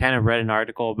cryptocurrency. We kind of read an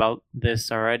article about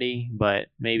this already, but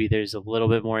maybe there's a little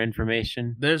bit more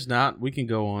information. There's not. We can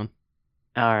go on.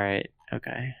 All right.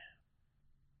 Okay.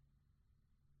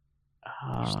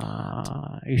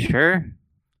 Are you sure?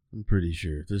 I'm pretty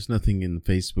sure. There's nothing in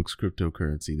Facebook's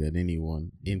cryptocurrency that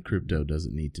anyone in crypto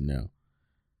doesn't need to know.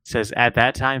 It says, at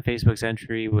that time, Facebook's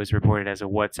entry was reported as a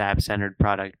WhatsApp-centered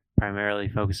product primarily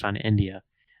focused on India.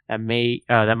 That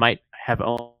might have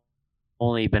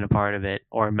only been a part of it,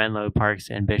 or Menlo Park's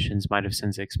ambitions might have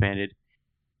since expanded.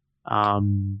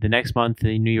 The next month,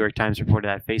 the New York Times reported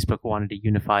that Facebook wanted to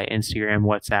unify Instagram,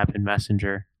 WhatsApp, and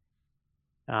Messenger.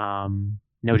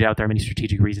 No doubt there are many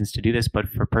strategic reasons to do this, but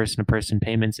for person-to-person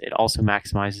payments, it also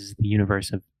maximizes the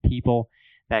universe of people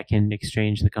that can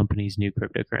exchange the company's new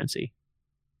cryptocurrency.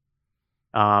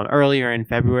 Earlier in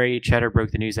February, Cheddar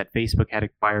broke the news that Facebook had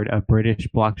acquired a British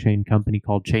blockchain company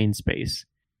called Chainspace.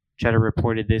 Cheddar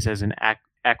reported this as an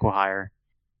acqui-hire.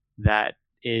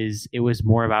 It was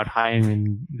more about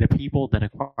hiring the people than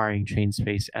acquiring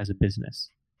Chainspace as a business.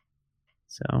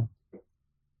 So,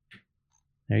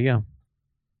 there you go.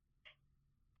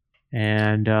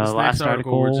 And this last next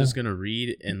article, we're just going to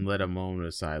read and let a moment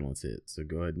of silence hit. So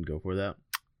go ahead and go for that.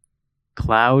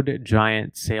 Cloud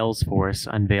giant Salesforce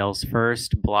unveils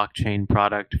first blockchain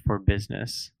product for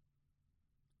business.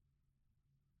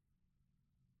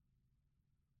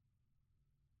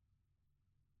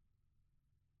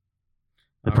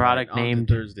 The product named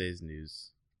Thursday's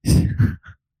news.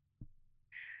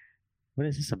 What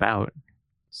is this about?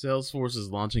 Salesforce is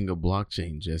launching a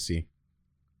blockchain, Jesse.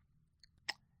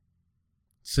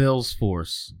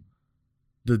 Salesforce,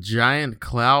 the giant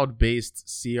cloud-based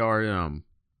CRM,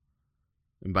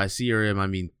 and by CRM I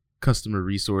mean customer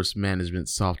resource management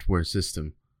software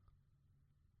system,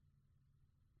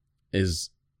 is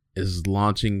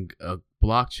launching a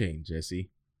blockchain, Jesse.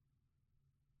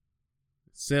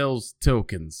 Sales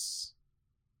tokens.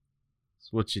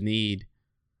 It's what you need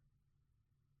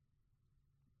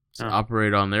to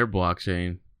operate on their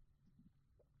blockchain.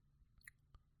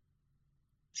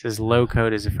 It says low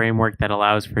code is a framework that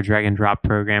allows for drag and drop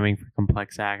programming for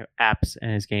complex apps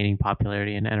and is gaining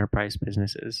popularity in enterprise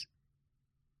businesses.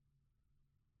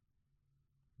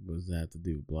 What does that have to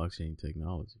do with blockchain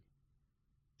technology?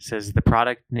 It says the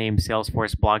product named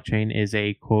Salesforce Blockchain is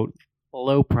a quote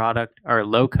low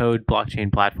code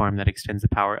blockchain platform that extends the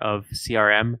power of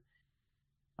CRM.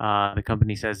 The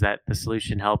company says that the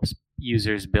solution helps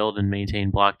users build and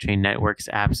maintain blockchain networks,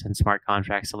 apps, and smart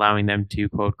contracts, allowing them to,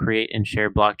 quote, create and share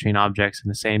blockchain objects in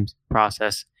the same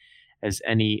process as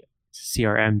any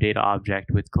CRM data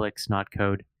object with clicks, not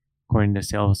code, according to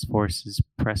Salesforce's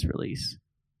press release.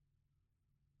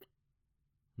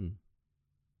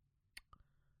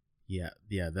 Yeah,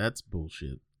 that's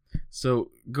bullshit. So,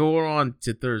 go on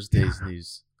to Thursday's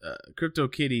news.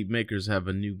 CryptoKitty makers have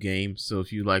a new game, so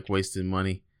if you like wasting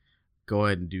money, go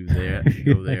ahead and do that.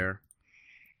 Go there.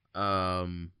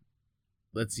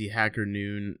 Let's see, Hacker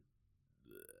Noon.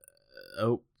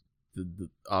 The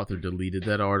author deleted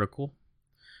that article.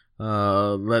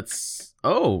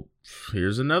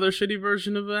 Here's another shitty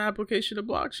version of an application of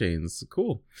blockchains.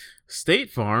 Cool. State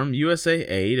Farm,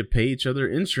 USAA to pay each other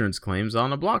insurance claims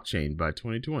on a blockchain by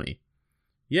 2020.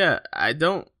 Yeah, I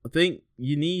don't think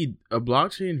you need a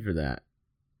blockchain for that.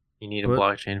 You need a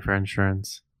blockchain for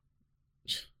insurance.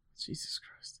 Jesus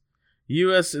Christ.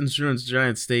 U.S. insurance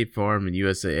giant State Farm and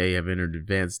USAA have entered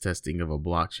advanced testing of a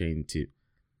blockchain to...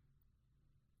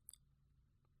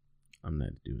 I'm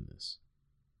not doing this.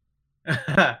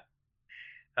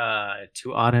 To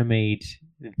automate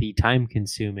the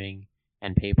time-consuming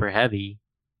and paper-heavy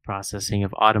processing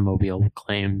of automobile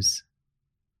claims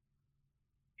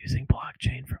using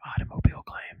blockchain for automobile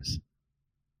claims.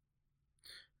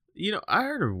 You know, I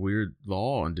heard a weird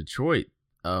law in Detroit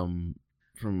from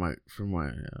my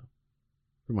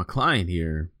client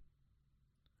here,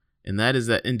 and that is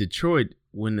that in Detroit,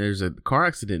 when there's a car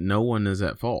accident, no one is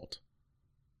at fault.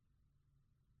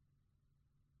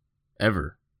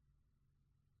 Ever.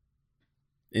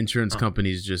 Insurance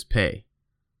companies just pay.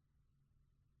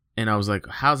 And I was like,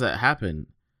 how's that happen?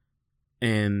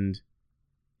 And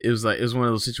it was one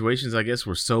of those situations, I guess,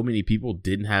 where so many people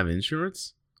didn't have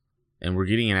insurance and were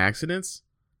getting in accidents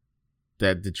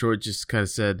that Detroit just kind of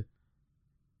said,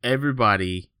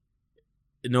 everybody,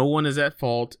 no one is at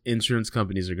fault. Insurance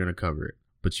companies are going to cover it,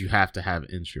 but you have to have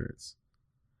insurance.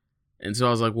 And so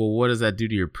I was like, well, what does that do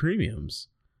to your premiums?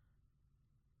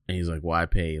 And he's like, well, I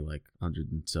pay like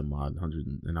 100 and some odd, 100.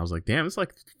 And I was like, damn, it's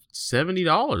like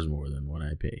 $70 more than what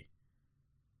I pay.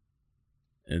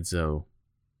 And so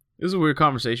it was a weird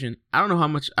conversation. I don't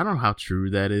know how true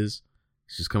that is.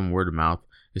 It's just coming word of mouth.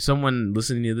 If someone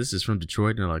listening to this is from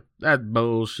Detroit and they're like, that's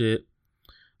bullshit,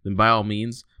 then by all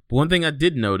means. But one thing I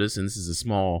did notice, and this is a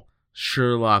small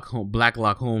Blacklock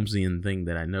Holmesian thing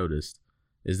that I noticed,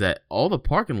 is that all the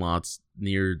parking lots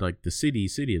near like the city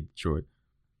of Detroit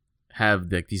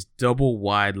have like these double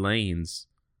wide lanes.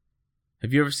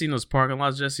 Have you ever seen those parking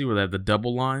lots, Jesse, where they have the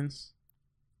double lines?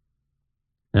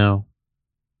 No.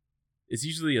 It's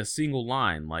usually a single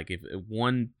line. Like if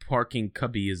one parking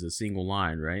cubby is a single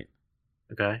line, right?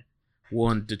 Okay.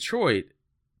 Well, in Detroit,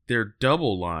 they're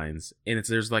double lines, and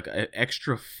there's like an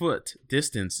extra foot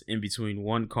distance in between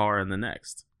one car and the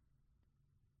next.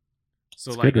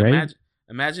 So it's like good, right?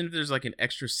 Imagine if there's like an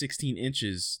extra 16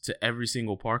 inches to every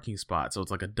single parking spot. So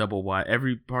it's like a double wide.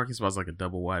 Every parking spot is like a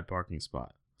double wide parking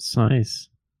spot. It's nice.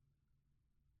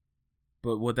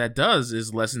 But what that does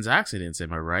is lessens accidents.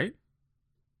 Am I right?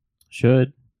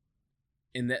 Should.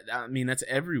 And that's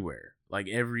everywhere. Like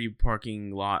every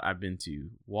parking lot I've been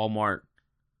to, Walmart,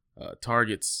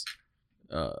 Targets,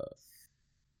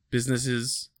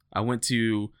 businesses. I went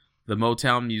to the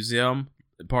Motown Museum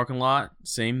parking lot,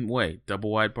 same way,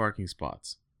 double wide parking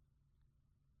spots.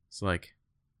 It's like,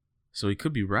 so he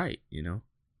could be right, you know?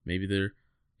 Maybe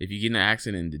if you get in an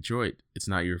accident in Detroit, it's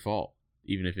not your fault,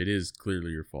 even if it is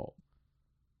clearly your fault.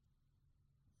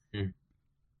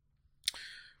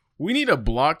 We need a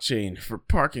blockchain for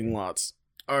parking lots.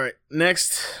 All right,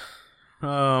 next. We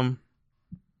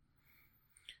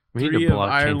need Three a of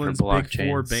blockchain Ireland's for big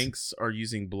four blockchains. banks are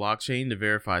using blockchain to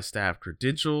verify staff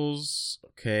credentials.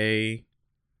 Okay.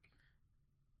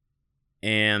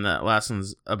 And that last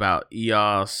one's about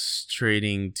EOS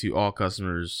trading to all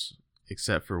customers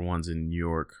except for ones in New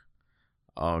York.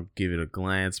 I'll give it a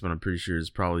glance, but I'm pretty sure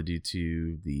it's probably due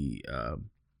to the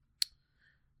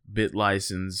bit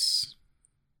license.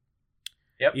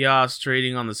 Yep. EOS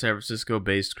trading on the San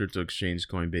Francisco-based crypto exchange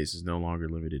Coinbase is no longer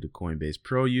limited to Coinbase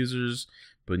Pro users,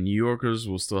 but New Yorkers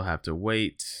will still have to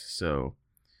wait. So,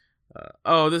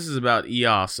 this is about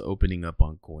EOS opening up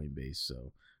on Coinbase.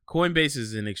 So, Coinbase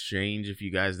is an exchange, if you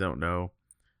guys don't know.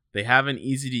 They have an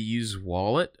easy-to-use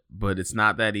wallet, but it's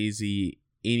not that easy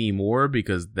anymore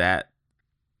because that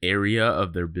area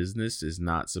of their business is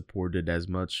not supported as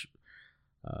much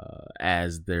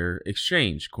as their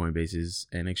exchange. Coinbase is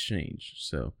an exchange.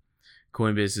 So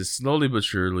Coinbase is slowly but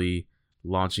surely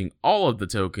launching all of the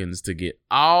tokens to get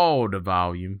all the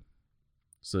volume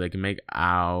so they can make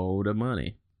all the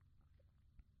money.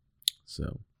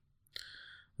 So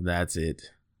that's it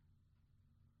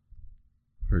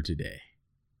for today.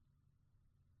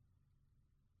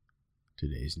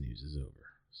 Today's news is over.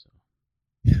 So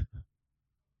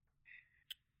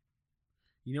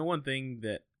you know, one thing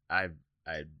that I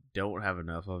don't have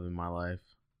enough of in my life?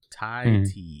 Thai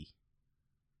tea.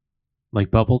 Like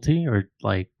bubble tea or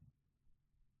like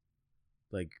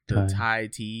the Thai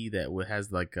tea that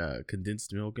has like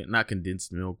condensed milk, not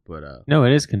condensed milk, but no,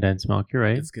 it is condensed milk. You're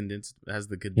right. It's condensed. It has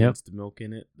the condensed milk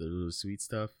in it, the sweet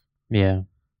stuff. Yeah.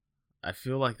 I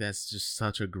feel like that's just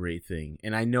such a great thing,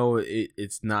 and I know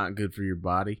it's not good for your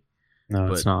body. No,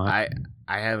 but it's not.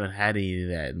 I haven't had any of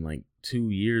that in like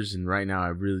 2 years, and right now I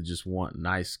really just want a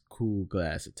nice, cool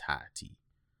glass of Thai tea.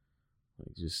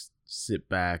 Like just sit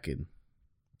back and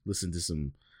listen to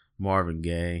some Marvin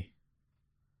Gaye.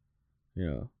 You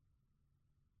know,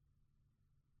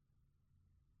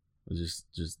 or just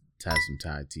have some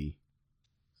Thai tea.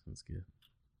 Sounds good.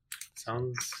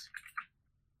 Sounds.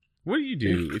 What do you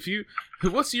do if you?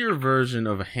 What's your version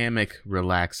of a hammock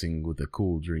relaxing with a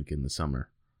cool drink in the summer?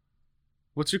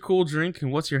 What's your cool drink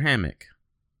and what's your hammock?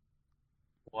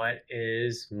 What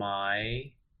is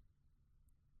my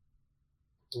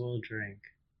cool drink?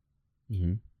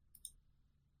 Mm-hmm.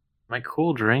 My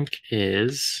cool drink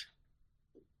is.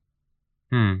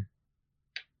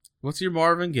 What's your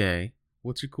Marvin Gaye?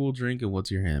 What's your cool drink and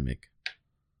what's your hammock?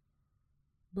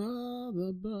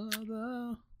 Bother,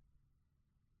 bother.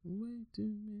 Way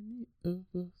too many of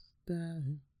us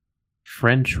die.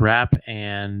 French wrap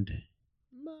and.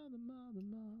 Mother, mother,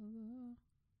 mother.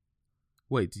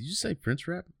 Wait, did you say French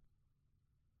wrap?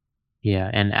 Yeah,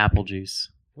 and apple juice.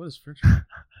 What is French wrap?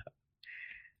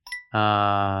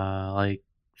 Like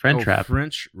French wrap.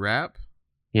 French wrap?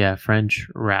 Yeah, French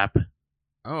wrap.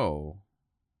 Oh.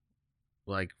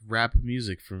 Like rap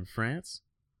music from France?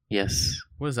 Yes.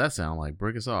 What does that sound like?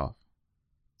 Break us off.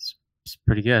 It's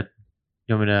pretty good.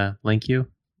 You want me to link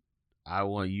you? I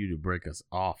want you to break us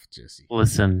off, Jesse.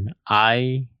 Listen,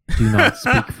 I do not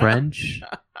speak French.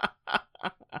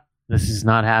 This is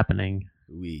not happening.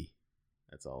 Oui.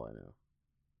 That's all I know.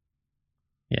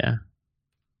 Yeah.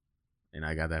 And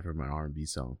I got that from an R&B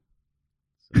song.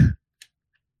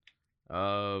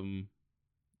 So.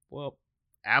 Well,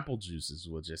 apple juice is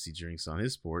what Jesse drinks on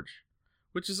his porch,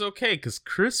 which is okay because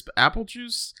crisp apple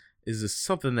juice is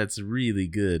something that's really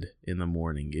good in the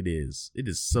morning. It is. It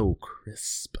is so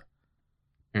crisp.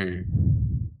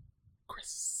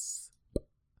 Crisp.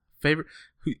 Favorite?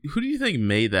 Who do you think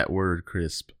made that word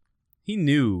crisp? He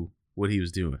knew what he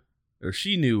was doing, or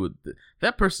she knew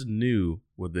that person knew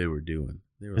what they were doing.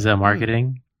 They were Is that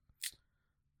marketing?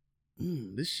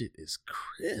 This shit is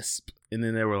crisp. And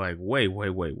then they were like, wait.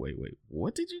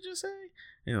 What did you just say?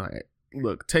 And like,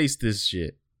 look, taste this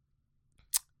shit.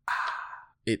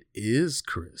 It is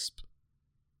crisp.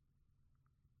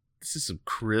 This is some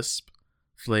crisp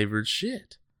flavored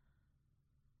shit.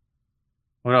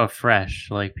 What about fresh?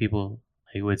 Like people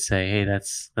would say, hey,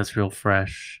 that's real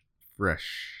fresh.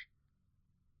 Fresh.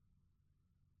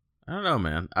 I don't know,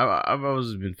 man. I've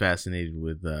always been fascinated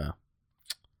with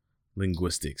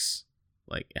linguistics.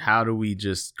 Like, how do we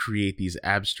just create these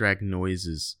abstract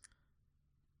noises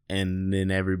and then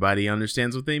everybody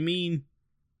understands what they mean?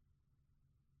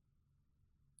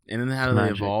 And then how do they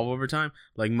evolve over time?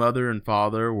 Like mother and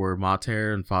father were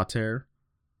mater and fater.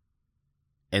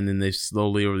 And then they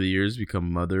slowly over the years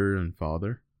become mother and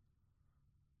father.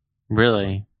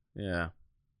 Really? Yeah.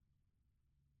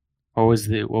 What was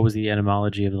the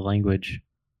etymology of the language?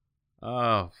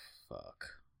 Oh, fuck.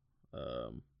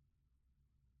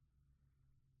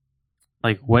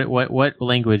 Like what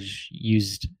language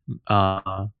used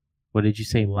what did you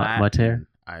say? Latin, Mater?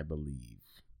 I believe.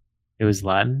 It was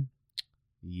Latin?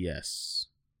 Yes.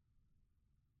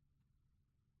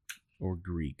 Or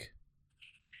Greek.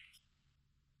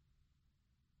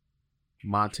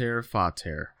 Mater,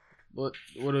 fater. What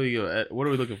are we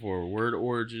looking for? Word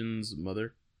origins,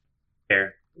 mother?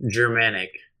 There.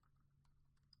 Germanic.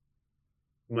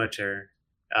 Mater.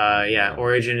 Yeah,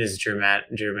 origin is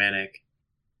Germanic.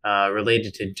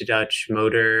 Related to Dutch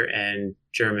motor and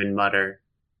German mutter,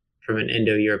 from an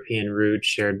Indo-European root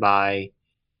shared by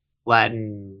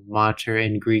Latin mater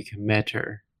and Greek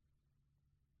meter.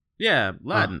 Yeah,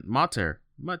 Latin mater,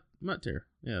 mater.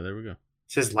 Yeah, there we go. It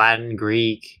says Latin,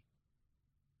 Greek,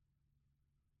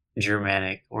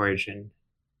 Germanic origin.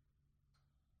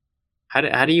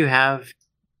 How do you have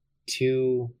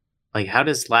two? Like, how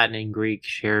does Latin and Greek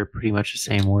share pretty much the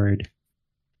same word?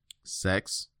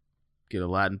 Sex. Get a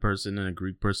Latin person and a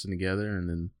Greek person together, and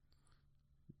then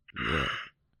yeah.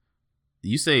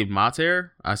 You say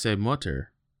mater, I say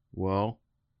mutter. Well,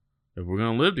 if we're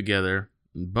gonna live together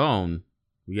and bone,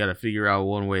 we got to figure out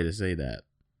one way to say that.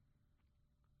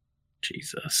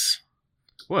 Jesus.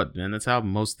 What, man? That's how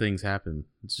most things happen.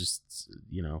 It's just,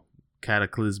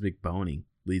 cataclysmic boning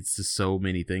leads to so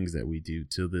many things that we do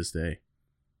till this day.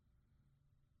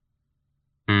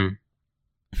 I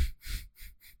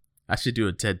should do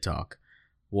a TED Talk.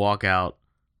 Walk out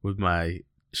with my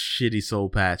shitty soul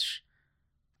patch.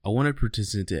 I want to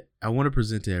present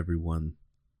to everyone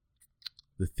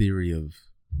the theory of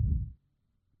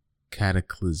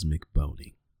cataclysmic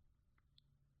boning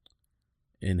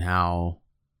and how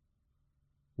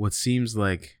what seems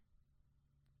like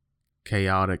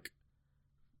chaotic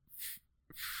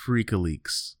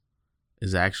freak-a-leaks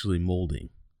is actually molding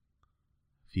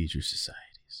future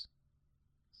societies.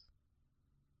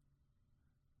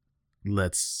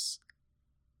 Let's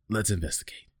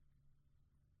investigate.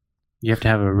 You have to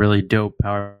have a really dope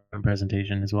PowerPoint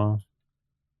presentation as well.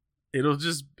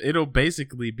 It'll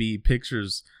basically be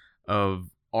pictures of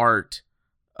art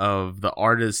of the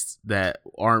artists that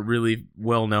aren't really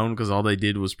well known because all they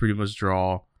did was pretty much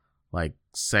draw like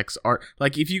sex art.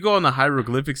 Like if you go on the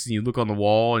hieroglyphics and you look on the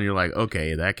wall and you're like,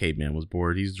 okay, that caveman was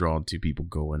bored. He's drawing two people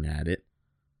going at it.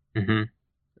 Mm-hmm.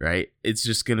 Right? It's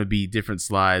just gonna be different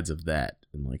slides of that.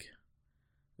 And like,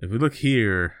 if we look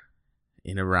here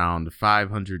in around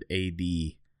 500 AD,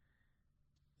 it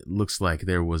looks like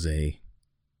there was a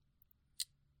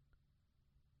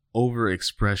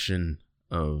overexpression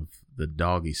of the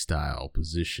doggy style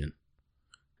position,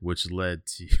 which led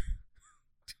to.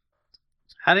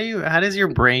 How does your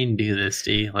brain do this,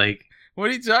 D? Like, what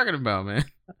are you talking about, man?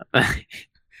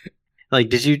 Like,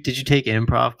 did you take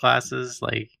improv classes?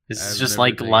 Like, this is just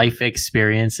like life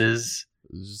experiences.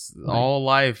 Just all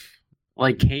life.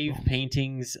 Like cave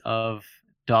paintings of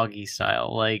doggy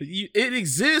style. Like it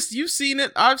exists. You've seen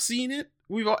it. I've seen it.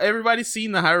 Everybody's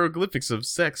seen the hieroglyphics of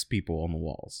sex people on the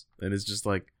walls, and it's just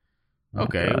like,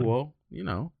 okay, well, you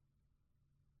know,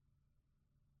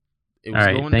 it was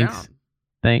going down.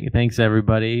 Thanks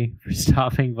everybody for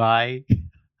stopping by.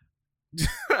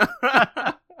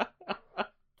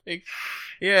 Yeah,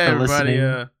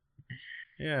 everybody.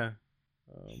 Yeah.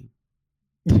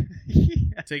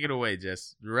 Take it away,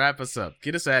 Jess. Wrap us up.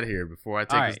 Get us out of here before I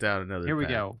take us down another. Here we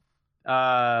go.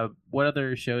 What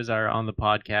other shows are on the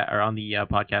podcast or on the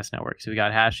podcast network? So we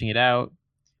got Hashing It Out.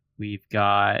 We've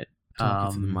got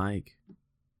talking to the mic.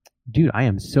 Dude, I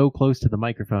am so close to the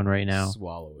microphone right now.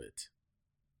 Swallow it.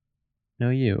 No,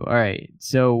 you. All right.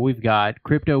 So we've got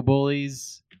Crypto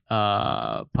Bullies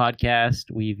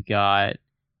podcast. We've got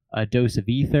A Dose of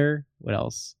Ether. What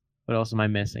else? What else am I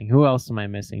missing? Who else am I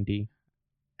missing, D?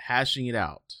 Hashing It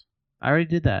Out. I already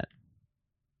did that.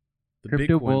 The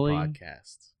Crypto Bully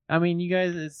podcast. I mean, you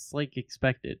guys, it's like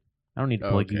expected. I don't need to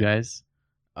plug you guys.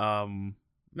 Man,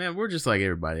 we're just like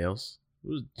everybody else.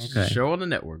 We're just a show on the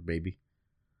network, baby.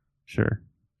 Sure.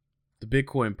 The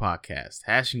Bitcoin podcast,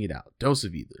 Hashing It Out, Dose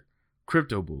of Ether,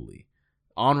 Crypto Bully,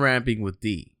 On Ramping with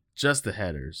D, Just the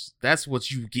Headers. That's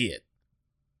what you get.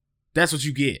 That's what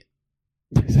you get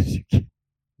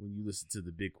when you listen to the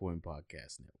Bitcoin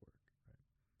podcast network.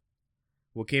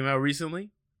 What came out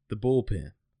recently? The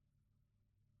Bullpen.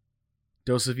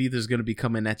 Dose of Ether is going to be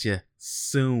coming at you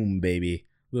soon, baby.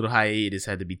 Little hiatus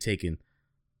had to be taken,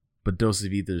 but Dose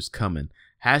of Ether is coming.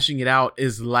 Hashing It Out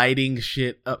is lighting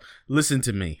shit up. Listen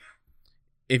to me.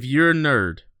 If you're a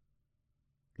nerd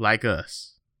like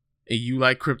us, and you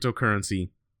like cryptocurrency,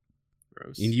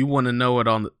 gross, and you want to know it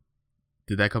on the...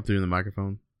 Did that come through in the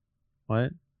microphone?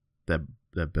 What?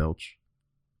 That belch?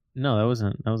 No, that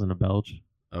wasn't a belch.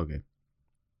 Okay.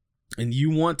 And you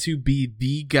want to be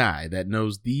the guy that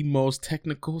knows the most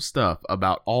technical stuff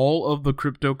about all of the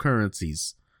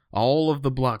cryptocurrencies, all of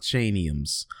the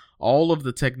blockchainiums, all of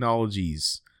the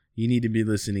technologies, you need to be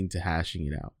listening to Hashing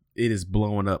It Out. It is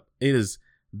blowing up. It is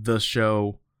the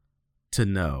show to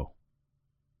know.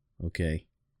 Okay?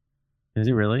 Is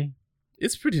it really?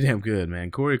 It's pretty damn good,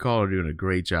 man. Corey Caller doing a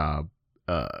great job.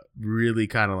 Really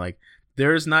kind of like,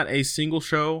 there's not a single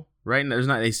show right now. There's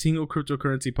not a single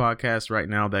cryptocurrency podcast right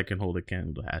now that can hold a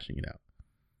candle to Hashing It Out.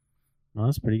 Well,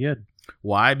 that's pretty good.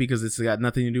 Why? Because it's got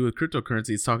nothing to do with cryptocurrency.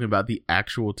 It's talking about the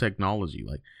actual technology.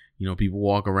 Like, you know, people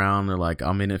walk around, they're like,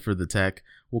 I'm in it for the tech.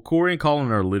 Well, Corey and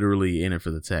Colin are literally in it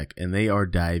for the tech, and they are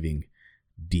diving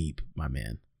deep, my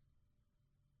man.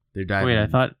 They're diving. Wait, I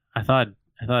thought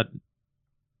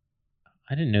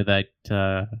I didn't know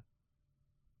that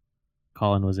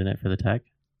Colin was in it for the tech.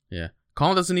 Yeah.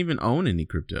 Colin doesn't even own any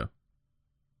crypto.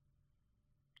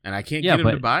 And I can't get him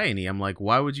to buy any. I'm like,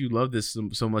 why would you love this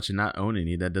so much and not own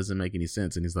any? That doesn't make any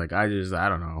sense. And he's like, I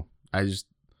don't know.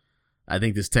 I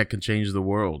think this tech can change the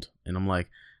world. And I'm like,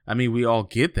 I mean, we all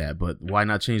get that, but why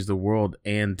not change the world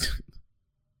and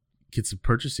get some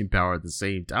purchasing power at the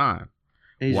same time?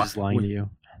 He's just lying to you.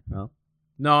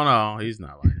 No, he's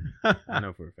not lying. I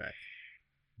know for a fact.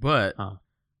 But,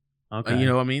 okay. You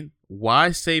know what I mean?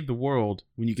 Why save the world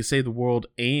when you can save the world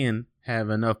and have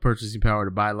enough purchasing power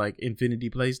to buy like Infinity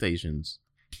PlayStations?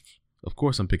 Of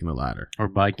course I'm picking the latter. Or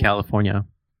buy California.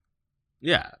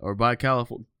 Yeah, or buy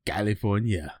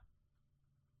California.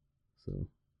 So,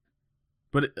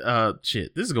 but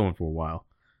shit, this is going for a while.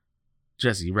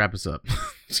 Jesse, wrap us up.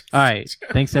 All right.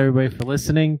 Thanks everybody for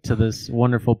listening to this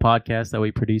wonderful podcast that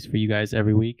we produce for you guys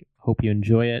every week. Hope you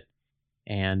enjoy it,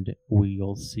 and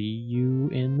we'll see you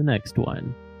in the next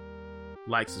one.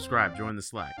 Like, subscribe, join the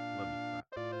Slack.